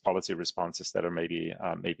creates policy responses that are maybe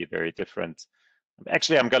very different.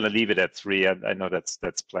 Actually, I'm going to leave it at 3. I know that's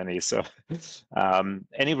plenty. So,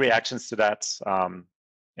 any reactions to that?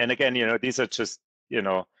 And again, these are just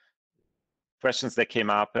questions that came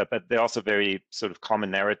up, but they're also very sort of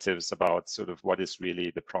common narratives about sort of what is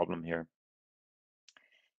really the problem here.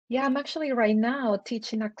 Yeah, I'm actually right now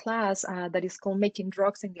teaching a class that is called Making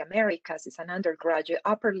Drugs in the Americas. It's an undergraduate,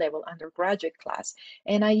 upper level undergraduate class.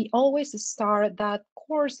 And I always start that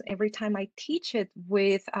course every time I teach it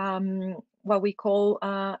with what we call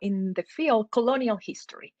in the field colonial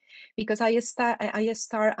history, because I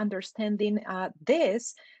start understanding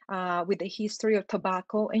this with the history of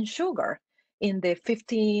tobacco and sugar in the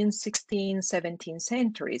 15th, 16th, 17th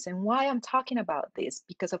centuries. And why I'm talking about this,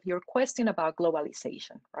 because of your question about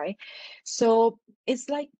globalization, right? So it's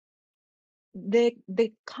like the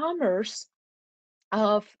commerce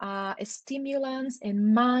of stimulants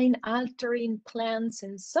and mind-altering plants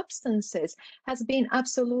and substances has been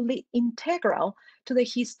absolutely integral to the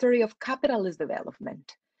history of capitalist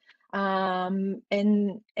development. And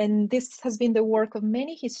this has been the work of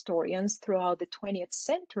many historians throughout the 20th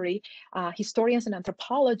century, historians and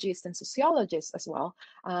anthropologists and sociologists as well,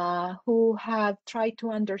 who have tried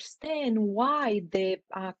to understand why the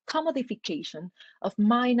commodification of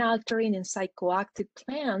mind-altering and psychoactive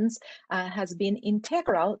plants has been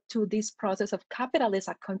integral to this process of capitalist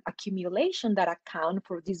accumulation that account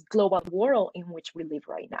for this global world in which we live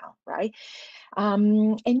right now, right?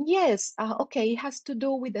 And yes, okay, it has to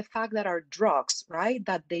do with the fact that our drugs, right,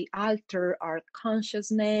 that they alter our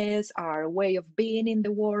consciousness, our way of being in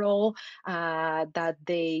the world, that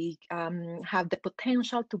they have the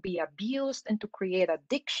potential to be abused and to create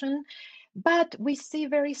addiction. But we see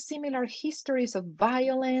very similar histories of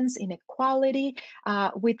violence, inequality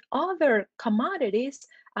with other commodities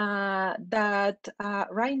that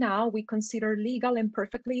right now we consider legal and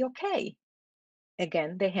perfectly okay.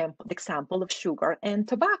 Again, the example of sugar and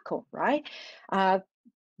tobacco, right?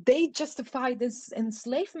 They justify this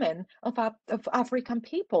enslavement of African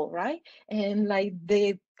people, right? And like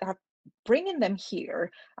they are bringing them here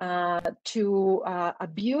to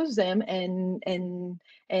abuse them, and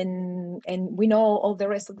we know all the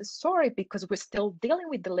rest of the story because we're still dealing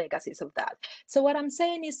with the legacies of that. So what I'm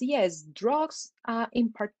saying is, yes, drugs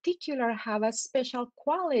in particular have a special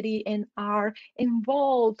quality and are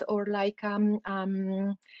involved or like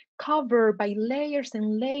covered by layers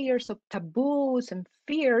and layers of taboos and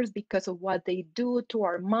fears because of what they do to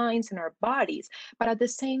our minds and our bodies. But at the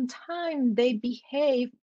same time, they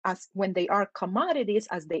behave as when they are commodities,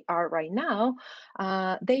 as they are right now,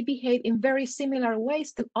 they behave in very similar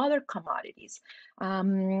ways to other commodities.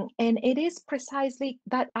 And it is precisely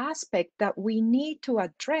that aspect that we need to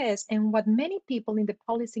address, and what many people in the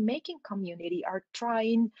policymaking community are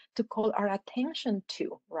trying to call our attention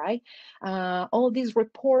to, right? All these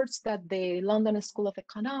reports that the London School of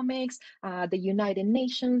Economics, the United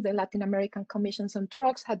Nations, the Latin American Commissions on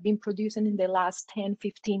Drugs have been producing in the last 10,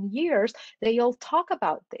 15 years, they all talk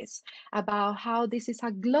about this, about how this is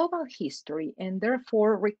a global history and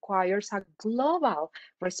therefore requires a global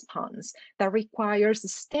response that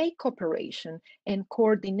requires state cooperation and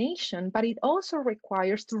coordination, but it also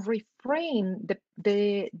requires to reframe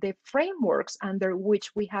the frameworks under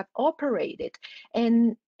which we have operated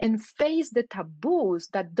and face the taboos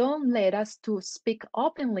that don't let us to speak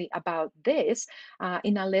openly about this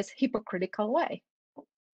in a less hypocritical way.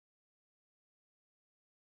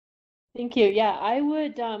 Thank you. Yeah, I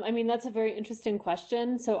would, I mean, that's a very interesting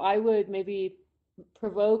question. So I would maybe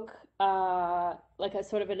provoke, like a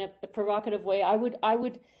sort of in a provocative way, I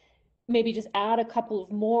would maybe just add a couple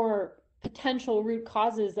of more potential root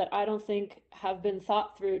causes that I don't think have been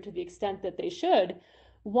thought through to the extent that they should.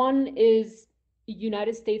 One is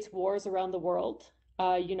United States wars around the world.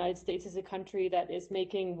 United States is a country that is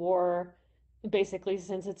making war basically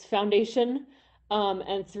since its foundation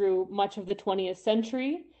and through much of the 20th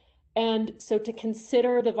century. And so to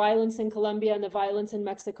consider the violence in Colombia and the violence in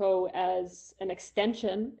Mexico as an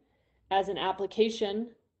extension, as an application,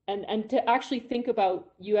 and to actually think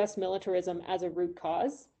about US militarism as a root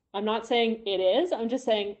cause. I'm not saying it is, I'm just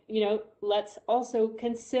saying, you know, let's also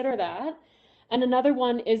consider that. And another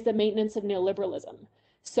one is the maintenance of neoliberalism.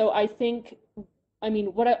 So I think, I mean,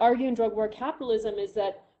 what I argue in Drug War Capitalism is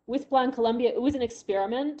that with Plan Colombia, it was an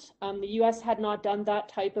experiment. The US had not done that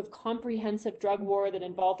type of comprehensive drug war that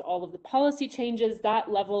involved all of the policy changes,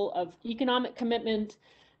 that level of economic commitment,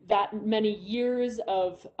 that many years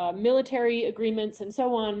of military agreements and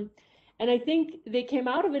so on. And I think they came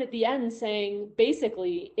out of it at the end saying,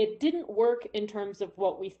 basically, it didn't work in terms of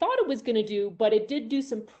what we thought it was going to do, but it did do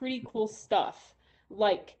some pretty cool stuff,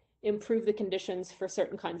 like improve the conditions for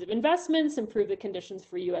certain kinds of investments, improve the conditions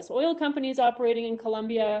for US oil companies operating in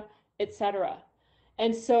Colombia, etc.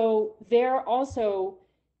 And so they're also,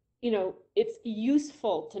 you know, it's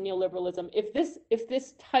useful to neoliberalism. If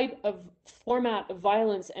this type of format of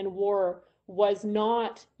violence and war was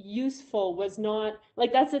not useful, was not,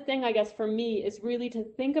 like, that's the thing, I guess, for me, is really to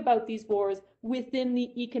think about these wars within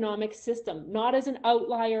the economic system, not as an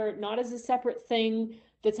outlier, not as a separate thing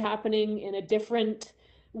that's happening in a different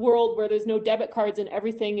world where there's no debit cards and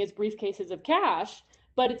everything is briefcases of cash,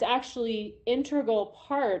 but it's actually integral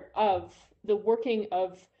part of the working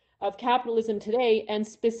of capitalism today, and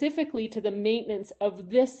specifically to the maintenance of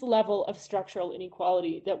this level of structural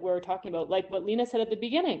inequality that we're talking about. Like what Lina said at the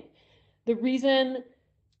beginning, the reason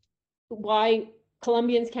why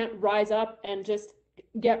Colombians can't rise up and just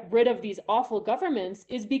get rid of these awful governments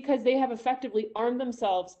is because they have effectively armed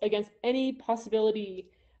themselves against any possibility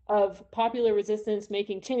of popular resistance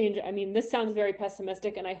making change. I mean, this sounds very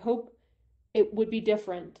pessimistic, and I hope it would be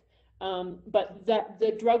different. But that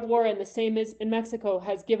the drug war, and the same as in Mexico,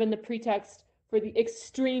 has given the pretext for the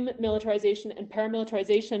extreme militarization and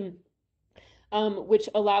paramilitarization, which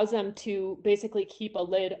allows them to basically keep a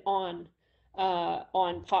lid on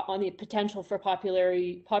the potential for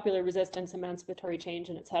popular resistance, emancipatory change,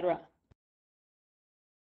 and etc.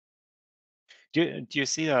 Do you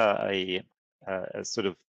see a sort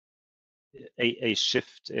of a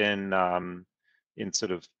shift in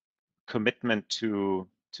sort of commitment to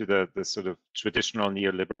the sort of traditional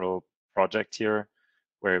neoliberal project here,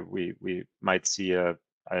 where we might see I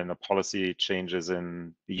don't know, policy changes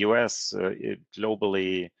in the US,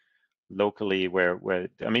 globally, locally, where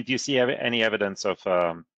I mean, do you see any evidence of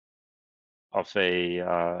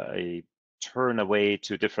a turn away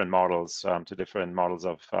to different models of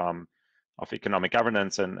economic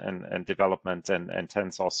governance and development, and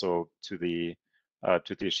tends also to the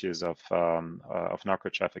issues of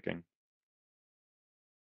narco-trafficking?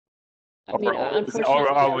 I mean,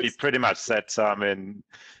 or are we pretty much set in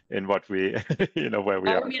what we where we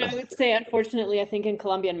are? I mean, I would say, unfortunately, I think in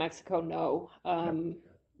Colombia and Mexico, no.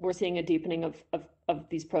 We're seeing a deepening of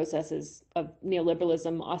these processes of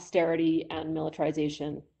neoliberalism, austerity, and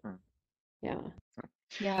militarization. Yeah.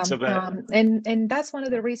 Yeah, and that's one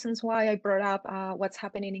of the reasons why I brought up what's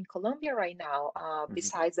happening in Colombia right now,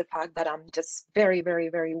 besides the fact that I'm just very, very,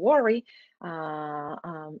 very worried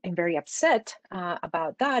and very upset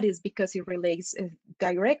about that is because it relates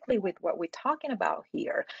directly with what we're talking about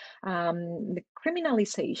here. The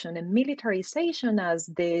criminalization and militarization as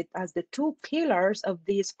the two pillars of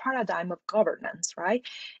this paradigm of governance, right?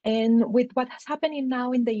 And with what's happening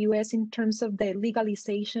now in the US in terms of the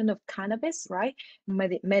legalization of cannabis, right?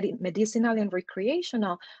 Medicinal and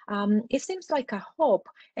recreational, it seems like a hope,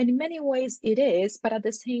 and in many ways it is, but at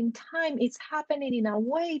the same time, it's happening in a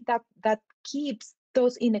way that keeps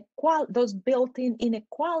those built-in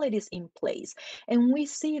inequalities in place. And we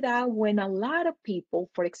see that when a lot of people,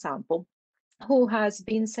 for example, who has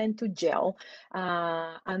been sent to jail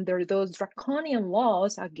under those draconian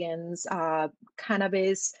laws against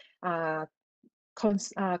cannabis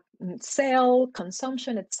sale,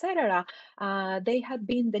 consumption, etc., they have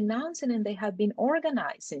been denouncing and they have been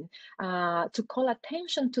organizing to call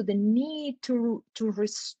attention to the need to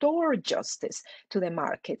restore justice to the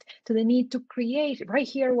market, to the need to create, right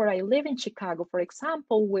here where I live in Chicago, for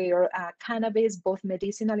example, where cannabis, both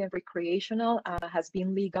medicinal and recreational, has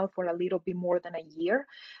been legal for a little bit more than a year,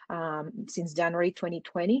 since January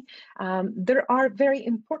 2020. There are very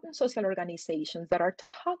important social organizations that are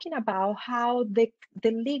talking about how the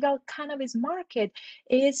legal cannabis market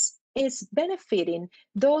is benefiting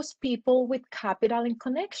those people with capital and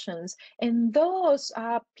connections, and those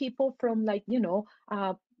people from, like,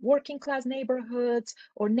 working class neighborhoods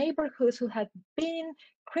or neighborhoods who have been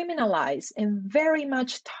criminalized and very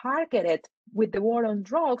much targeted with the war on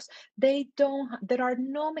drugs. There are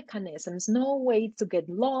no mechanisms, no way to get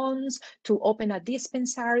loans, to open a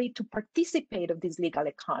dispensary, to participate of this legal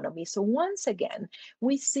economy. So once again,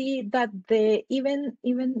 we see that even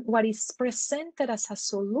what is presented as a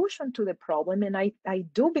solution to the problem, and I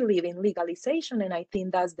do believe in legalization, and I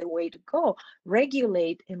think that's the way to go: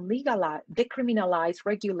 regulate and legalize, decriminalize,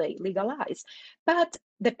 regulate, legalize. But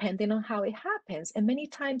depending on how it happens, and many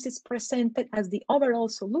times it's presented as the overall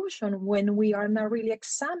solution when we are not really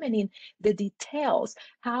examining the details,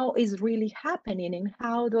 how is really happening and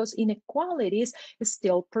how those inequalities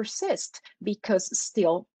still persist, because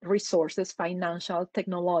still resources, financial,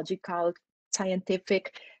 technological,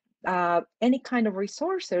 scientific, any kind of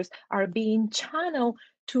resources are being channeled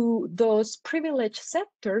to those privileged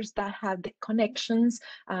sectors that have the connections,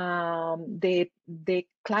 the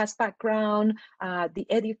class background, the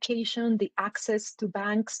education, the access to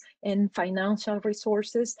banks and financial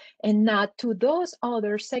resources, and not to those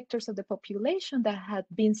other sectors of the population that have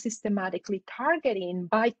been systematically targeted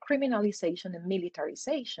by criminalization and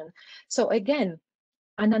militarization. So again,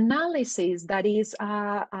 an analysis that is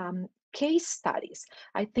case studies,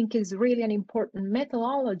 I think, is really an important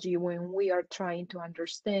methodology when we are trying to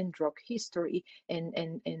understand drug history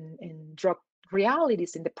and drug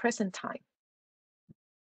realities in the present time.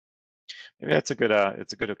 Maybe that's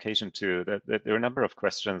it's a good occasion to that there are a number of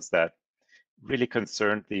questions that really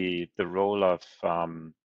concern the role of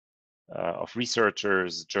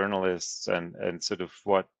researchers, journalists, and sort of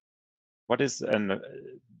what is an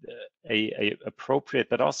appropriate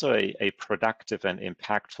but also a productive and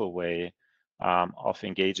impactful way of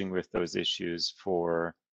engaging with those issues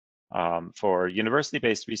for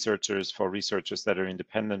university-based researchers, for researchers that are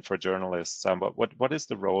independent, for journalists. What is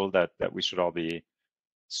the role that we should all be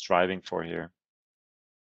striving for here?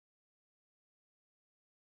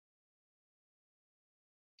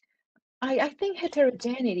 I think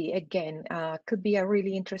heterogeneity, again, could be a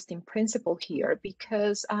really interesting principle here,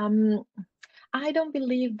 because I don't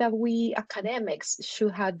believe that we academics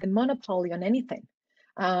should have the monopoly on anything.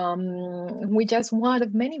 We're just one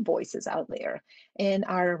of many voices out there, and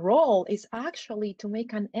our role is actually to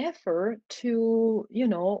make an effort to,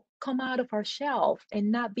 come out of our shelf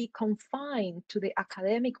and not be confined to the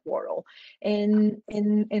academic world, and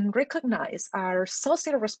recognize our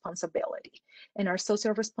social responsibility. And our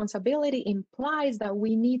social responsibility implies that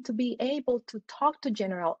we need to be able to talk to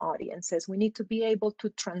general audiences. We need to be able to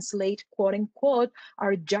translate, quote unquote,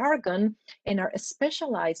 our jargon and our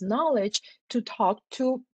specialized knowledge to talk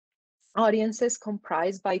to audiences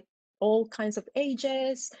comprised by all kinds of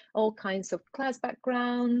ages, all kinds of class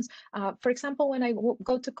backgrounds. For example, when I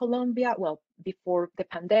go to Colombia, well, before the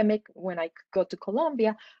pandemic, when I go to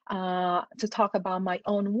Colombia to talk about my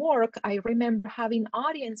own work, I remember having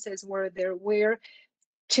audiences where there were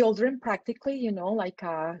children practically, like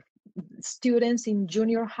students in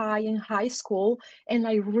junior high and high school, and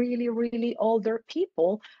like really, really older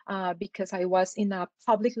people, because I was in a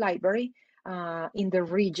public library. in the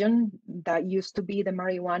region that used to be the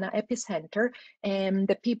marijuana epicenter, and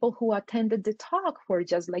the people who attended the talk were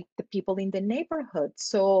just like the people in the neighborhood.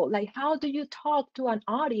 So like, how do you talk to an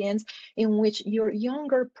audience in which your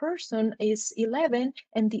younger person is 11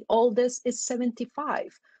 and the oldest is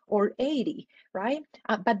 75 or 80, right?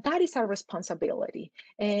 But that is our responsibility,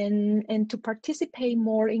 and to participate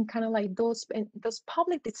more in kind of like those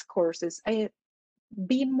public discourses,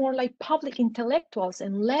 be more like public intellectuals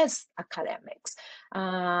and less academics.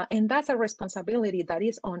 And that's a responsibility that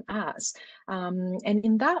is on us. And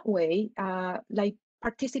in that way, like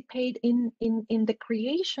participate in the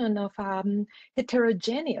creation of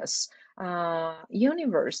heterogeneous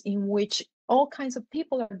universe in which all kinds of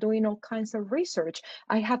people are doing all kinds of research.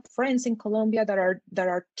 I have friends in Colombia that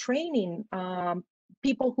are training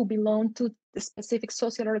people who belong to specific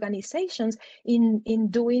social organizations in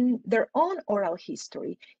doing their own oral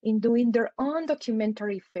history, in doing their own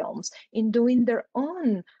documentary films, in doing their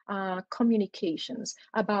own communications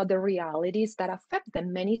about the realities that affect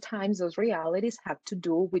them. Many times those realities have to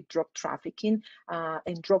do with drug trafficking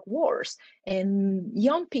and drug wars. And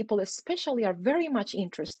young people especially are very much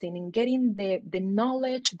interested in getting the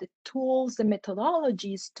knowledge, the tools, the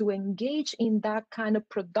methodologies to engage in that kind of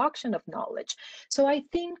production of knowledge. So I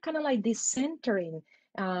think kind of like this centering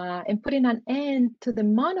and putting an end to the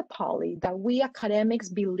monopoly that we academics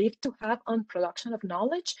believe to have on production of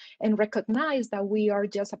knowledge, and recognize that we are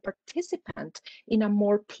just a participant in a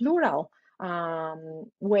more plural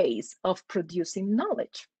ways of producing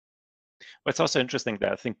knowledge. Well, it's also interesting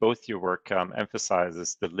that I think both your work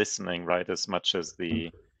emphasizes the listening, right, as much as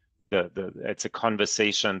the it's a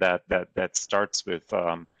conversation that starts with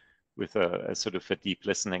a sort of a deep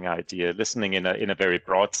listening idea, listening in a very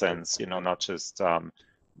broad sense, you know, not just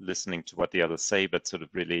listening to what the others say, but sort of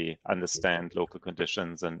really understand local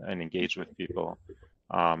conditions and engage with people.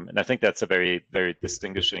 And I think that's a very, very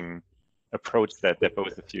distinguishing approach that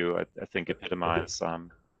both of you, I think, epitomize.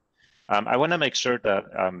 I want to make sure that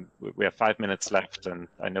we have 5 minutes left, and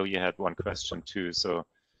I know you had one question too, so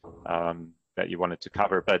that you wanted to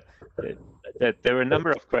cover, but there were a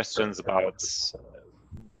number of questions about,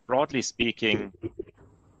 broadly speaking,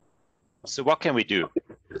 so what can we do?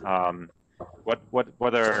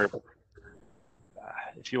 What are,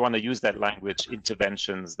 if you want to use that language,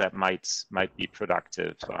 interventions that might be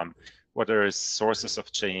productive? What are sources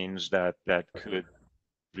of change that could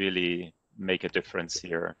really make a difference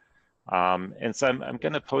here? And so I'm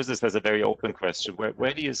going to pose this as a very open question.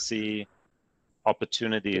 Where do you see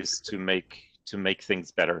opportunities to make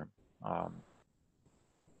things better?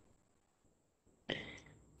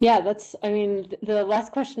 Yeah, I mean, the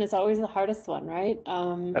last question is always the hardest one, right?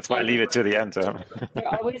 That's why I leave it to the end. There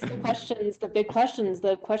are always the questions, the big questions,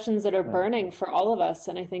 the questions that are burning for all of us.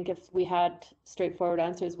 And I think if we had straightforward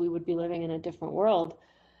answers, we would be living in a different world.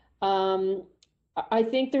 I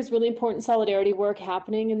think there's really important solidarity work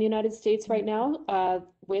happening in the United States right now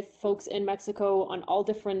with folks in Mexico on all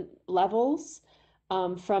different levels.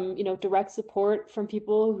 From direct support from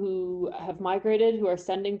people who have migrated, who are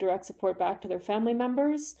sending direct support back to their family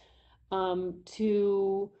members,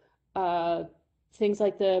 to things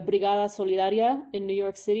like the Brigada Solidaria in New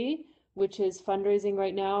York City, which is fundraising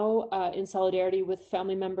right now in solidarity with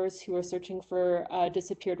family members who are searching for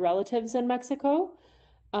disappeared relatives in Mexico.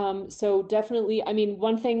 So definitely, I mean,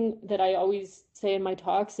 one thing that I always say in my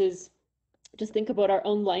talks is just think about our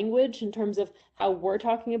own language in terms of how we're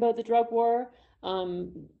talking about the drug war.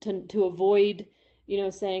 To avoid,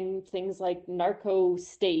 saying things like narco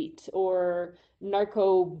state or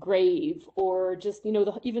narco grave, or just,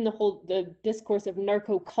 even the discourse of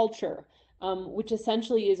narco culture, which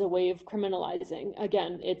essentially is a way of criminalizing.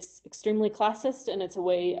 Again, it's extremely classist, and it's a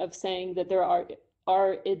way of saying that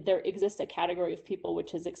there exists a category of people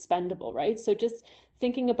which is expendable, right? So just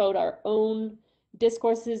thinking about our own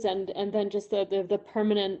discourses and then just the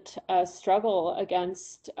permanent struggle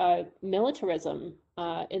against militarism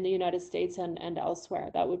in the United States and elsewhere.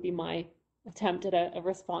 That would be my attempt at a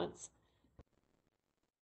response.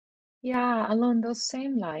 Yeah, along those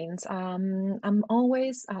same lines, I'm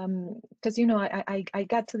always, because I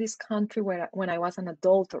got to this country when I was an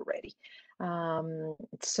adult already,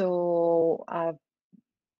 so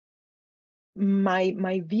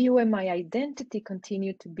my view and my identity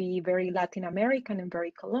continue to be very Latin American and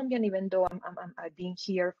very Colombian, even though I've been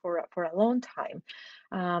here for a long time,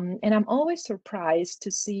 and I'm always surprised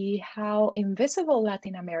to see how invisible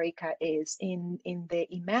Latin America is in the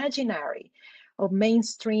imaginary of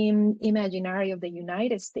mainstream imaginary of the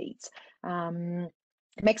United States.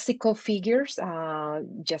 Mexico figures,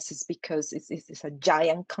 just is because it's a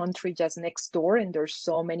giant country just next door and there's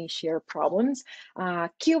so many shared problems.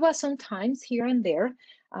 Cuba sometimes here and there.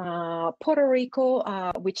 Puerto Rico,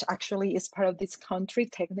 which actually is part of this country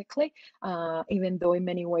technically, even though in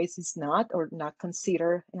many ways it's not, or not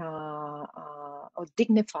considered or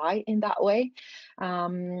dignified in that way.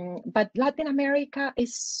 But Latin America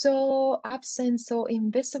is so absent, so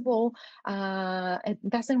invisible. It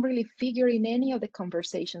doesn't really figure in any of the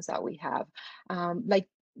conversations that we have. Like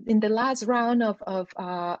in the last round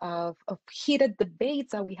of heated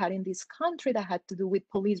debates that we had in this country that had to do with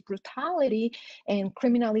police brutality and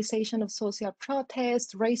criminalization of social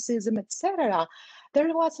protest, racism, etc., there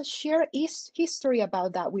was a shared history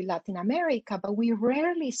about that with Latin America, but we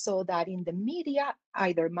rarely saw that in the media,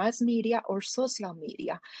 either mass media or social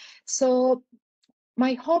media. So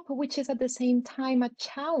my hope, which is at the same time a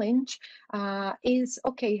challenge, is,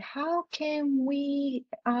 okay, how can we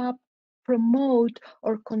promote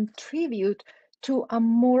or contribute to a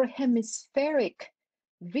more hemispheric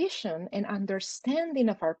vision and understanding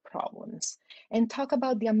of our problems, and talk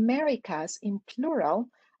about the Americas in plural,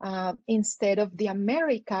 instead of the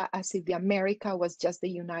America as if the America was just the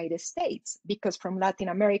United States? Because from Latin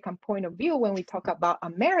American point of view, when we talk about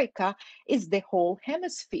America, it's the whole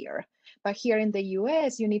hemisphere. But here in the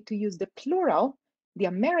US, you need to use the plural, the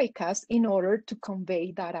Americas, in order to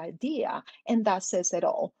convey that idea. And that says it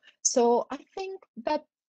all. So I think that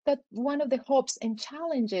one of the hopes and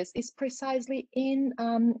challenges is precisely in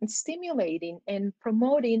stimulating and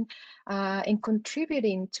promoting and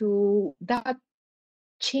contributing to that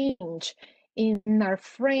change in our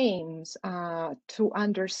frames to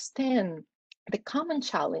understand the common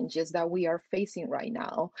challenges that we are facing right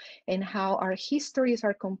now, and how our histories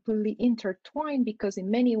are completely intertwined, because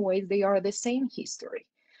in many ways they are the same history,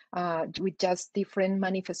 with just different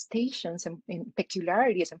manifestations and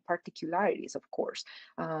peculiarities and particularities, of course.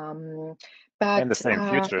 But and the same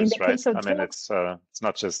futures, in the right? case of I mean, it's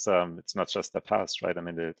not just the past, right? I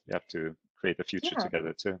mean, you have to create a future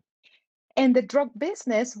together too. And the drug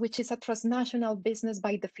business, which is a transnational business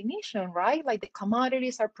by definition, right? Like the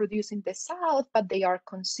commodities are produced in the South, but they are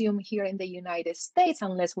consumed here in the United States,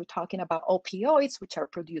 unless we're talking about opioids, which are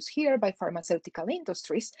produced here by pharmaceutical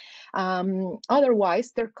industries.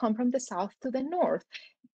 Otherwise, they come from the South to the North.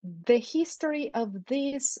 The history of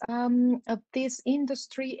this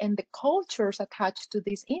industry and the cultures attached to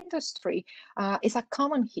this industry is a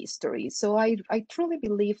common history. So I truly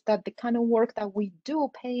believe that the kind of work that we do,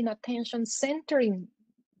 paying attention, centering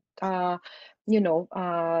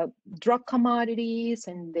drug commodities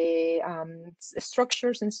and the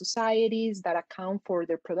structures and societies that account for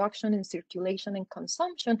their production and circulation and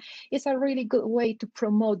consumption, is a really good way to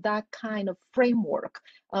promote that kind of framework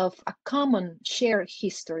of a common shared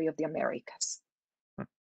history of the Americas.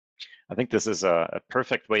 I think this is a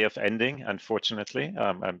perfect way of ending, unfortunately.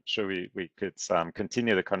 I'm sure we could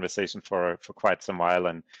continue the conversation for quite some while,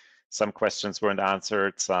 and some questions weren't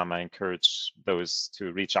answered. I encourage those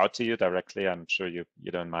to reach out to you directly. I'm sure you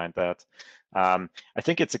don't mind that. I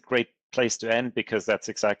think it's a great place to end, because that's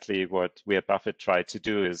exactly what we at Buffett try to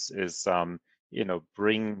do, is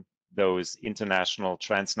bring those international,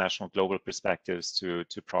 transnational, global perspectives to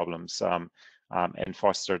problems, and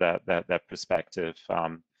foster that perspective.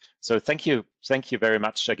 So thank you very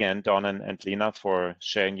much again, Dawn and Lina, for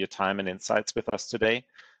sharing your time and insights with us today.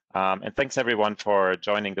 And thanks everyone for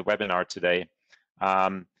joining the webinar today.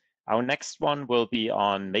 Our next one will be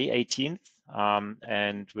on May 18th,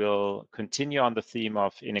 and we'll continue on the theme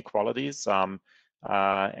of inequalities. Emra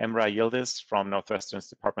Yildiz from Northwestern's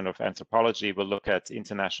Department of Anthropology will look at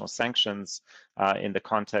international sanctions in the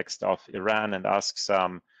context of Iran, and asks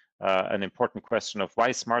an important question of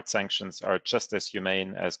why smart sanctions are just as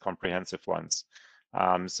humane as comprehensive ones.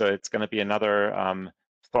 So it's going to be another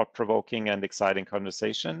thought-provoking and exciting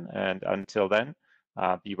conversation. And until then,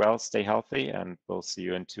 be well, stay healthy, and we'll see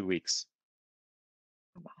you in 2 weeks.